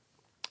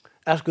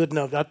 That's good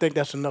enough. I think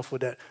that's enough for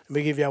that. Let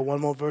me give y'all one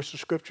more verse of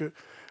scripture.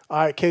 All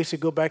right, Casey,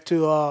 go back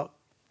to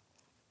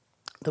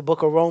the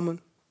book of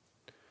Romans.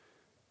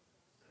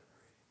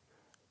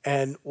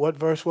 And what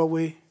verse were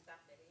we?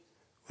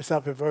 We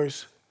stop at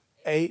verse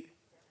 8.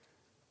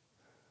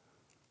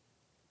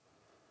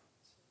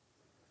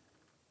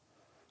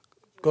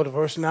 Go to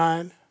verse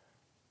 9.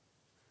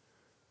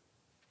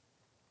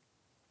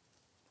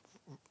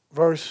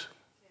 Verse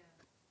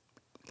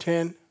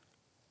 10.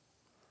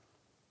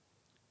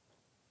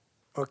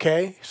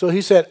 Okay, so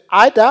he said,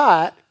 I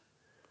died,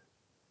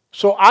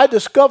 so I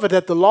discovered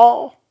that the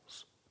law,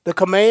 the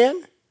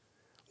command,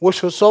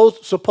 which was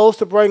supposed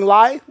to bring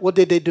life, what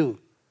did they do?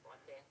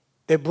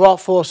 They brought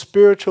forth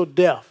spiritual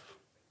death.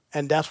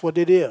 And that's what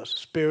it is,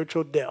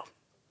 spiritual death.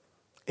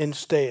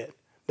 Instead,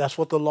 that's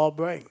what the law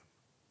brings.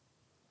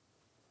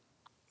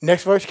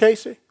 Next verse,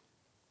 Casey.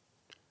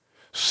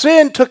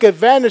 Sin took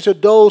advantage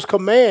of those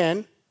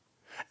commands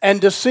and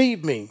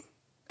deceived me.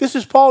 This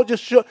is Paul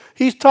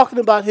he's talking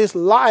about his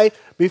life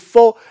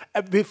before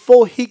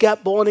he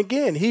got born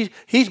again.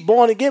 He's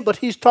born again, but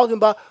he's talking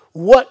about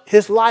what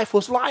his life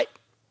was like.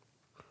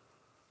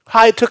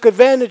 How it took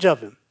advantage of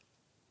him.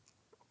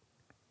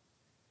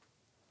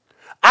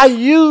 I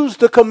used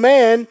the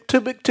command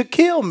to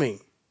kill me.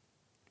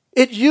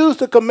 It used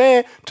the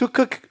command to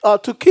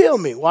kill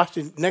me. Watch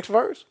the next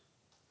verse.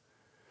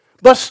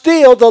 But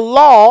still, the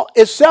law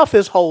itself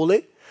is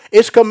holy.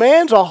 Its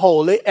commands are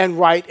holy and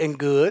right and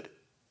good.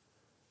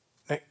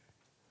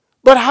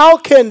 But how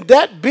can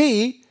that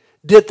be?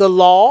 Did the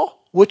law,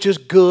 which is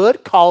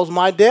good, cause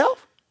my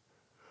death?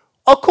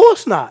 Of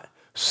course not.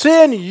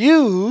 Sin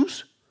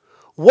used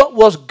what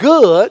was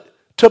good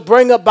to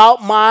bring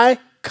about my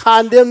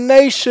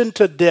condemnation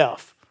to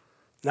death.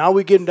 Now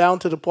we're getting down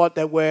to the part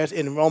that whereas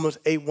in Romans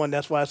 8:1,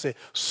 that's why I said,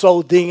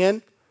 so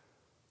then.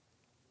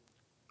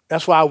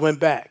 That's why I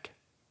went back.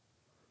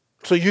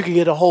 So you can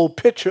get a whole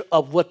picture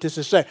of what this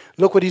is saying.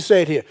 Look what he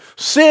said here.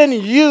 Sin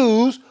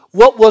used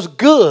what was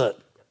good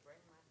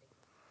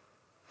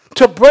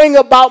to bring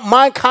about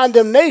my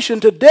condemnation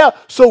to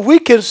death, so we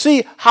can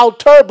see how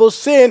terrible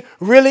sin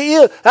really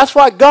is. That's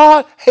why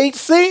God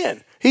hates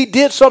sin. He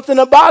did something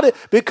about it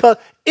because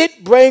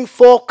it brings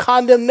forth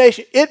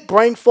condemnation. It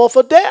brings forth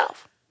a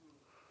death.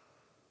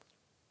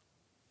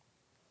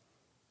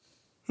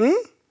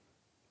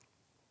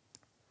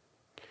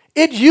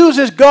 It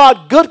uses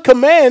God's good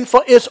command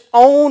for its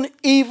own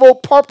evil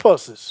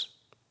purposes.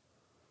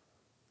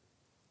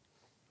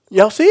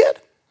 Y'all see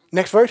it?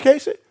 Next verse,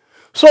 Casey.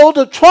 So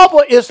the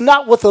trouble is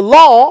not with the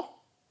law,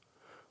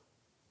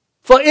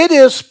 for it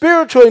is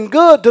spiritual and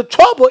good. The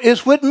trouble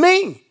is with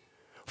me,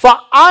 for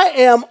I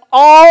am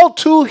all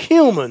too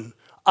human,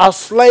 a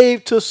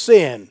slave to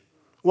sin.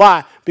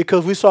 Why?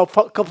 Because we saw a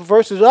couple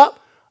verses up,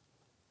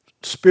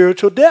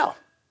 spiritual death.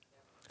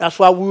 That's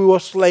why we were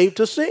slave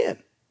to sin.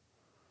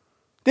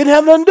 Didn't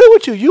have nothing to do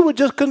with you. You were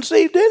just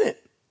conceived in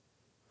it.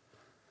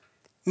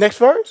 Next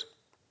verse.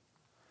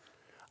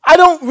 I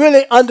don't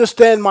really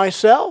understand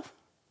myself,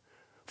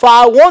 for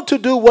I want to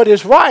do what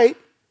is right,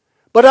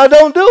 but I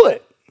don't do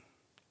it.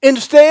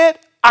 Instead,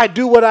 I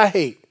do what I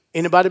hate.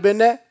 Anybody been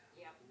there?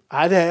 Yeah.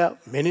 I'd have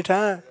many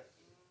times.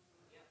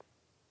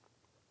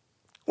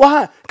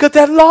 Why? Because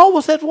that law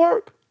was at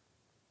work.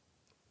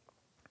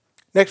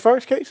 Next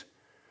verse, case.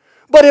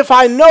 But if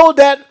I know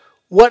that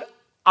what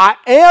I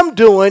am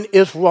doing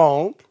is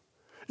wrong,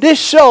 this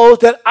shows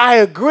that I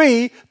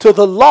agree to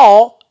the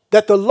law,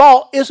 that the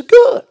law is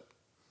good.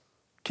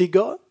 Keep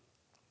going.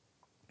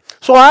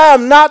 So I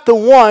am not the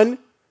one,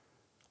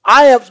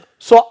 I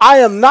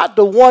am not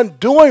the one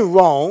doing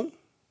wrong.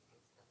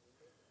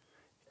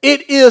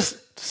 It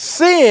is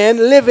sin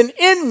living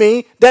in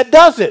me that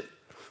does it.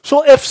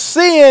 So if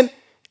sin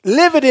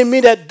living in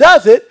me that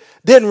does it,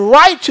 then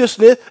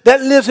righteousness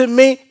that lives in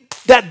me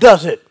that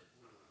does it.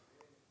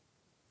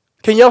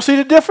 Can y'all see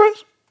the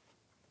difference?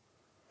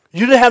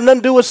 You didn't have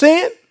nothing to do with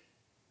sin.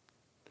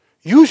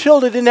 You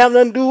surely didn't have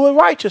nothing to do with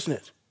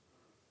righteousness.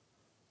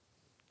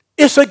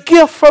 It's a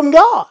gift from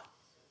God.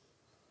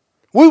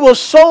 We were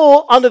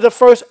sold under the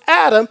first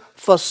Adam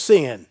for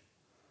sin.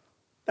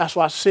 That's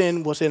why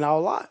sin was in our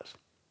lives.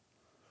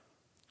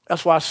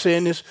 That's why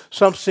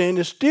some sin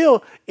is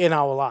still in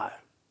our lives.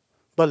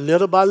 But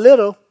little by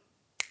little,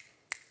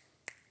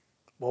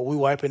 well, we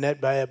wiping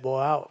that bad boy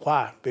out.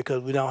 Why?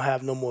 Because we don't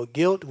have no more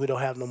guilt. We don't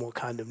have no more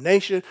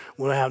condemnation.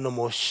 We don't have no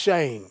more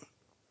shame.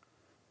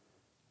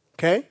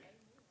 Okay?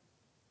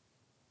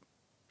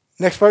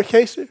 Next verse,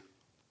 Casey.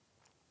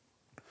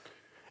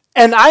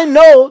 And I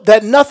know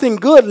that nothing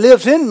good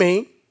lives in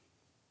me.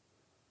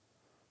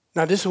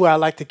 Now, this is where I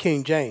like the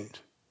King James.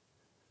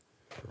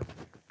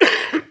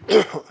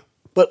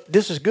 But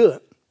this is good.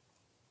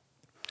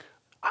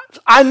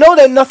 I know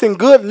that nothing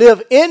good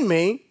lives in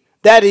me,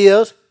 that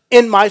is,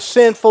 in my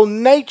sinful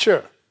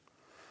nature.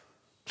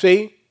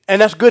 See?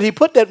 And that's good he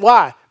put that.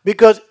 Why?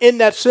 Because in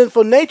that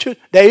sinful nature,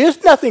 there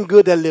is nothing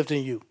good that lives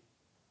in you.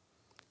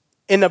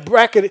 In the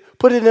bracket,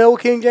 put it in the old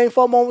King James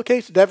for a moment,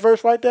 case, that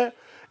verse right there.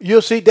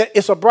 you'll see that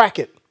it's a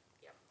bracket.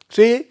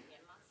 See?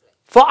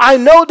 For I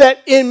know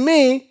that in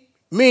me,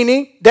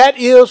 meaning that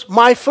is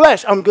my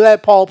flesh. I'm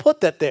glad Paul put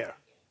that there.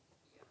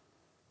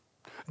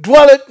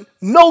 Dwelleth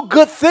no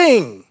good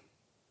thing.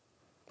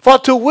 For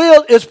to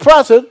will is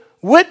present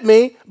with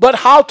me, but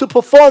how to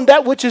perform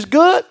that which is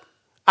good,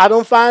 I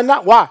don't find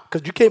out. Why?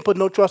 Because you can't put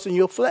no trust in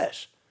your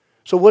flesh.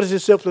 So what does it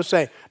simply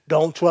say?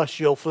 Don't trust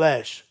your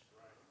flesh.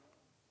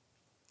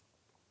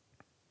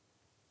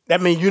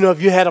 That means,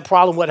 if you had a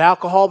problem with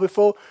alcohol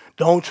before,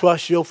 don't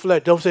trust your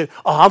flesh. Don't say,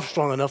 oh, I'm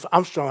strong enough.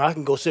 I'm strong. I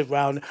can go sit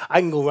around. I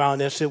can go around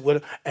there and sit with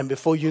it. And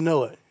before you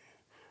know it,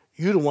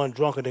 you're the one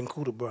drunker than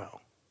Cooter Brown.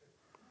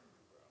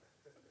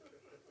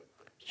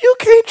 You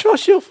can't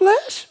trust your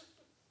flesh.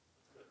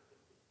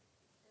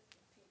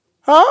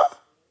 Huh?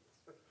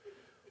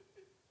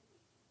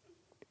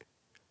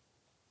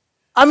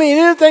 I mean,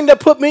 anything that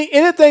put me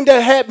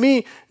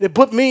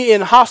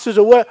in hostage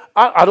or what,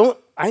 I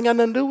ain't got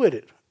nothing to do with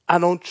it. I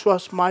don't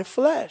trust my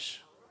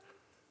flesh.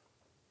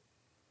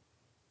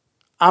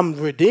 I'm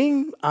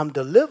redeemed, I'm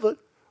delivered,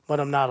 but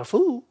I'm not a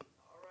fool.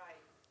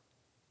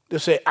 To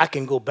say I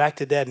can go back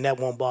to that and that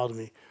won't bother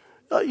me.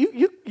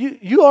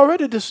 You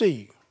already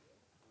deceived.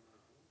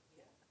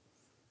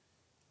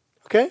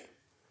 Okay?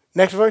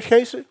 Next verse,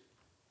 Casey.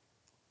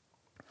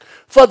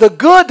 For the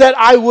good that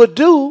I would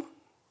do,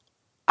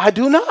 I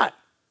do not.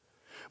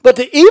 But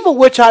the evil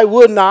which I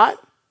would not,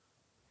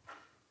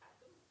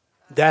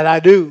 that I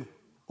do.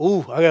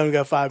 Ooh, I only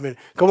got 5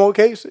 minutes. Come on,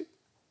 Casey.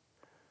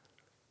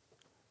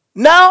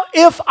 Now,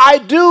 if I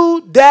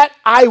do that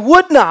I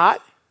would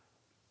not,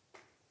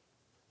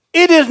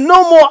 it is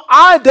no more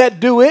I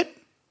that do it,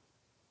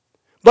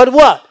 but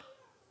what?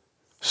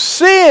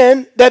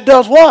 Sin that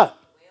does what?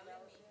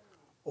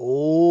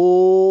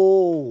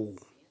 Oh.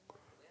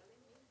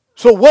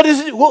 So what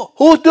is it?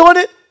 Who's doing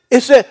it?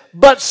 It said,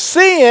 but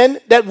sin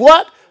that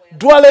what?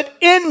 Dwelleth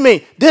in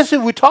me. This is,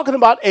 we're talking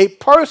about a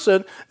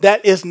person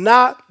that is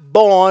not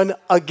born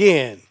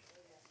again.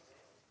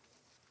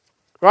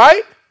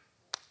 Right?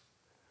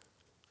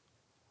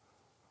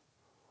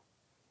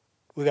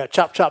 We got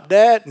chop chop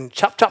dad and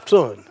chop chop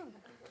son.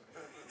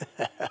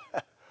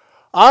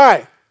 All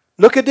right.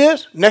 Look at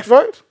this. Next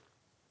verse.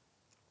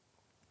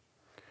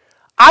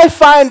 I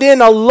find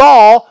in a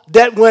law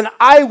that when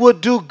I would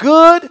do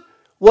good,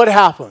 what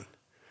happened?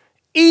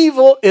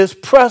 Evil is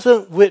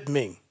present with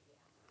me.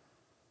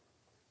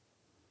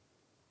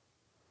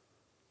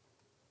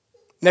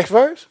 Next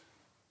verse.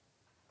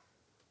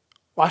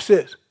 Watch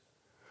this.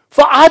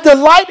 For I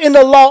delight in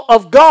the law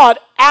of God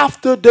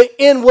after the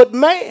inward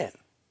man.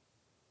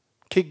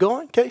 Keep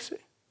going, Casey.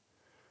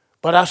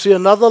 But I see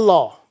another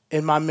law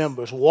in my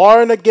members,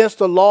 warring against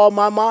the law of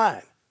my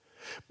mind,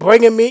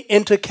 bringing me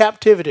into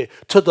captivity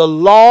to the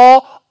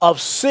law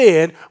of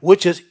sin,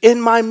 which is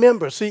in my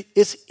members. See,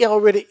 it's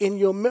already in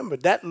your members.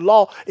 That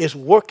law is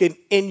working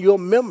in your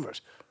members,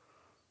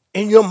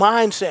 in your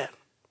mindset.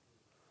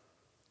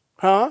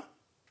 Huh?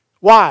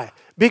 Why?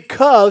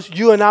 Because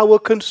you and I were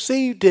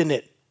conceived in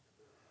it.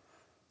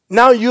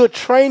 Now you're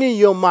training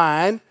your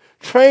mind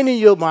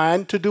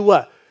to do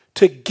what?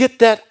 To get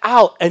that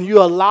out. And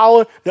you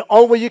allow, the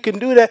only way you can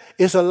do that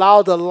is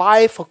allow the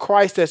life of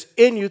Christ that's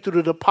in you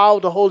through the power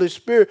of the Holy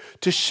Spirit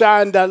to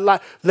shine that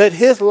light. Let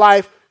his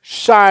life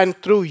shine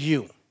through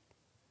you.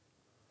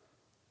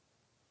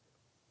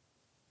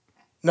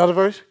 Another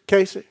verse,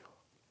 Casey.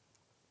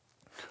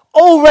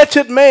 O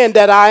wretched man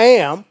that I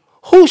am,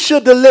 who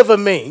should deliver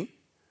me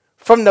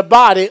from the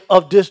body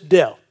of this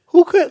death?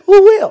 Who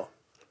will?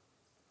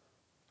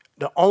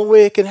 The only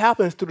way it can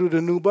happen is through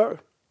the new birth.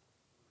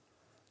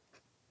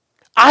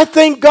 I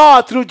thank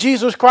God through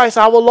Jesus Christ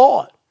our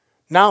Lord.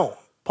 Now,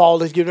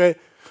 Paul is getting ready.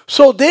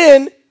 So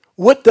then,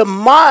 with the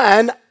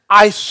mind,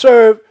 I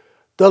serve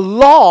the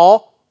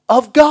law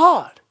of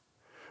God.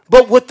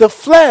 But with the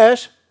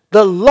flesh,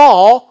 the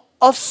law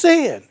of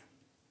sin.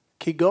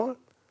 Keep going.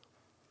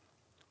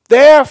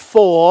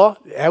 Therefore,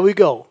 there we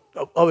go.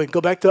 Oh, wait,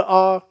 go back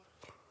to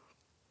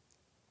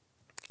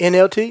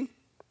NLT.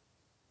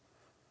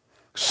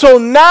 So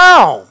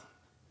now,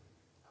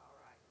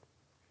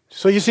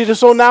 so you see the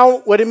so now,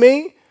 what it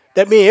means?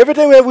 That means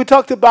everything that we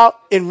talked about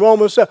in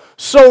Romans 7.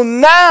 So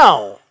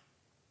now,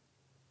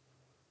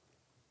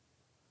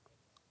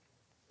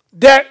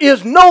 there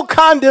is no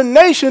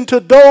condemnation to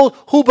those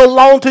who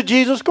belong to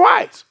Jesus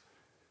Christ.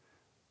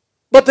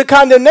 But the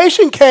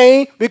condemnation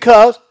came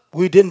because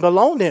we didn't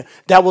belong to him.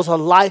 That was a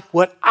life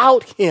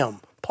without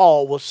him,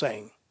 Paul was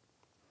saying.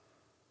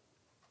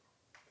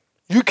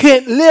 You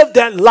can't live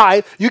that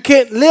life. You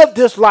can't live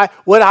this life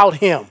without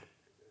him.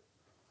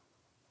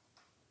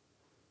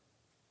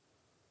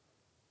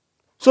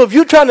 So if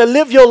you're trying to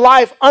live your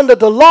life under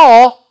the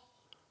law,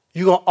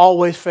 you're going to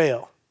always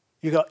fail.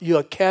 You're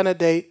a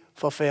candidate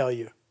for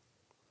failure.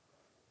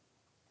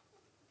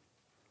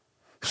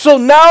 So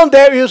now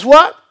there is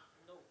what?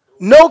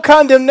 No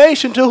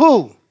condemnation to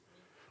who?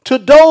 To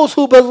those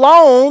who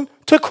belong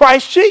to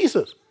Christ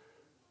Jesus.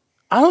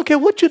 I don't care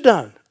what you've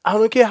done. I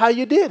don't care how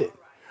you did it.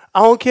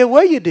 I don't care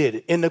where you did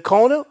it. In the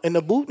corner, in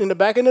the boot, in the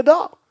back, in the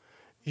dark.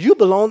 You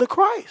belong to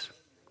Christ.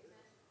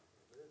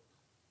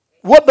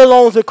 What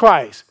belongs to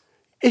Christ?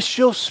 It's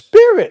your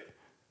spirit.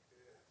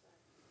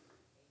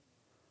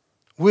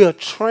 We are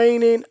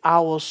training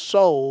our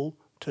soul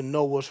to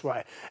know what's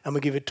right. I'm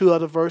going to give you 2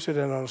 other verses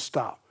and I'm going to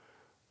stop.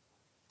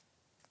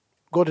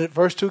 Go to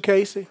verse 2,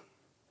 Casey.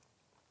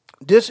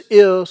 This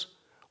is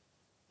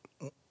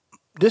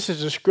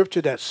the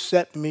scripture that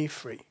set me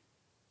free.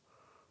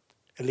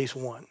 At least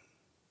one.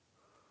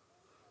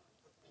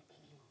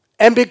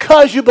 And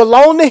because you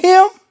belong to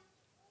him,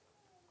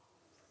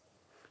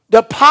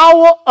 the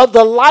power of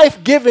the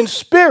life-giving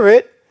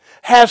spirit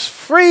has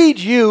freed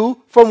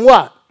you from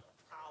what?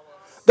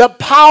 The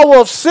power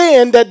of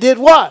sin that did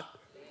what?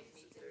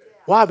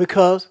 Why?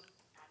 Because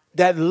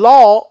that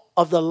law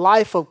of the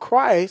life of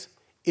Christ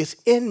is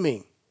in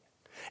me.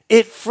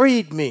 It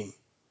freed me.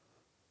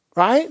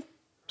 Right?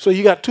 So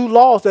you got 2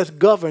 laws that's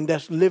governed,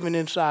 that's living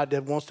inside,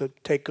 that wants to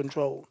take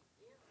control.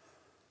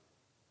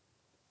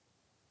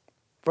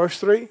 Verse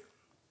 3.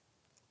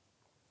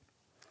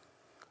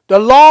 The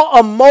law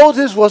of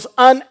Moses was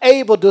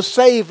unable to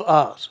save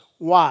us.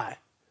 Why?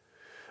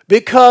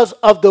 Because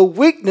of the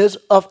weakness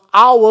of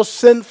our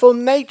sinful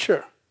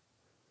nature.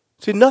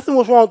 See, nothing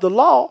was wrong with the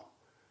law.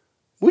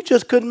 We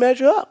just couldn't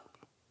measure up.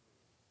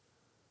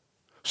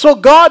 So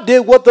God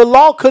did what the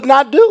law could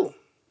not do.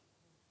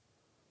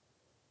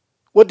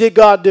 What did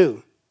God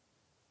do?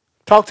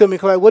 Talk to me,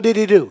 Clay. What did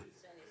he do?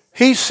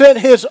 He sent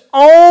his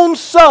own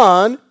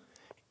son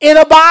in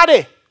a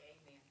body.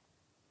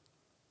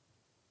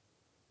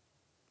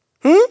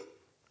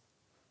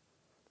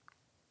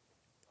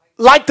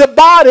 Like the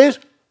bodies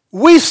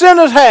we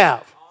sinners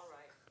have.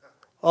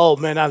 Oh,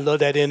 man, I love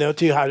that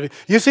NLT.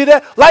 You see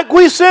that? Like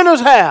we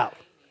sinners have.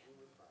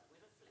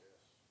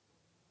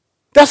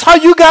 That's how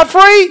you got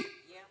free.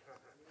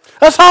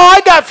 That's how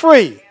I got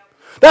free.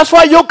 That's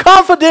why your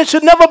confidence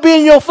should never be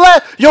in your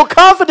flesh. Your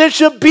confidence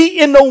should be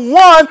in the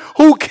one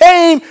who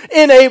came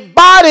in a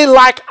body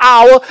like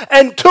ours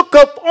and took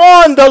up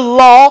on the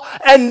law,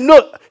 and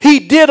he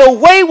did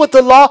away with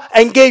the law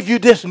and gave you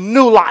this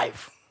new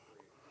life.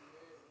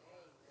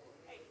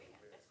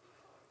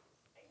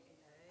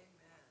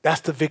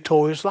 That's the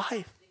victorious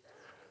life.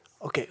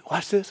 Okay,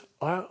 watch this.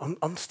 All right, I'm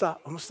going to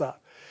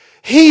stop.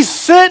 He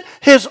sent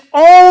his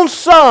own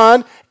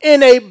son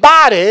in a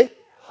body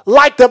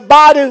like the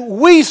body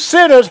we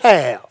sinners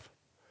have.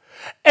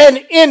 And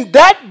in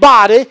that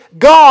body,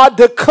 God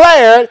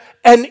declared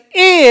an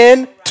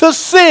end to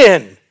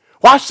sin.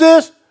 Watch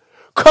this.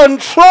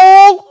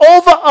 Control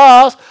over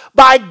us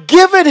by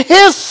giving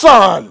his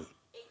son.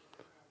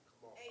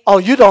 Oh,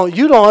 you don't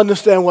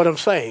understand what I'm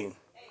saying.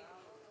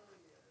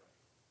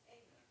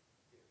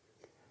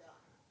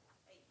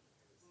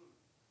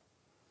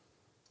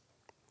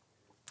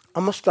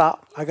 I'm going to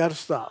stop. I got to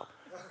stop.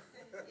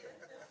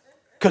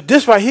 Because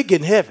this right here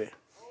getting heavy.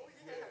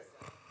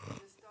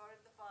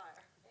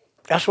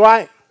 That's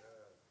right.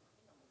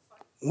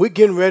 We're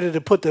getting ready to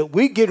put the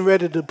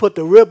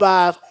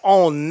ribeyes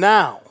on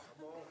now.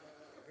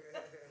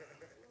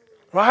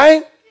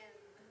 Right?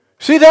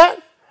 See that?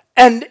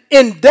 And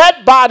in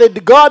that body,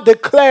 God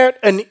declared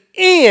an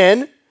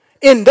end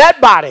in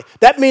that body.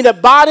 That means a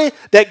body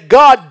that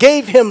God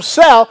gave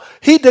himself,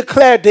 he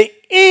declared the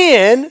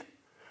end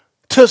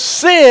to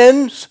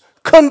sin's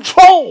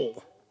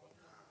control.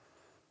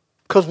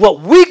 Because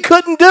what we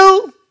couldn't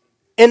do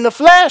in the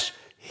flesh,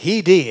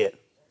 he did.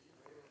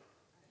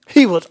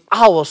 He was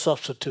our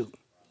substitute.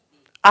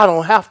 I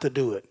don't have to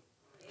do it.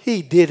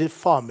 He did it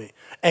for me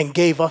and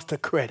gave us the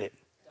credit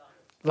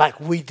like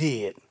we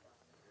did.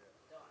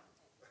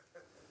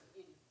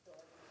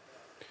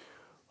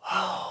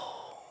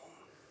 Oh.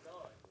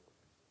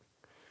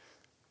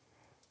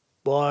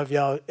 Boy,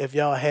 if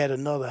y'all had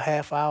another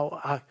half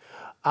hour,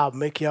 I'll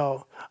make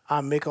all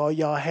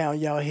y'all hair on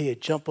y'all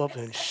head jump up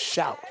and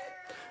shout.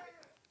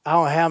 I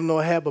don't have no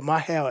hair, but my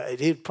hair,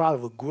 it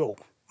probably would grow.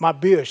 My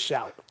beard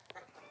shout.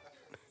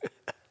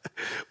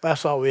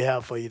 That's all we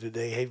have for you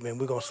today. Hey, man,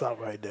 we're going to stop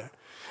right there.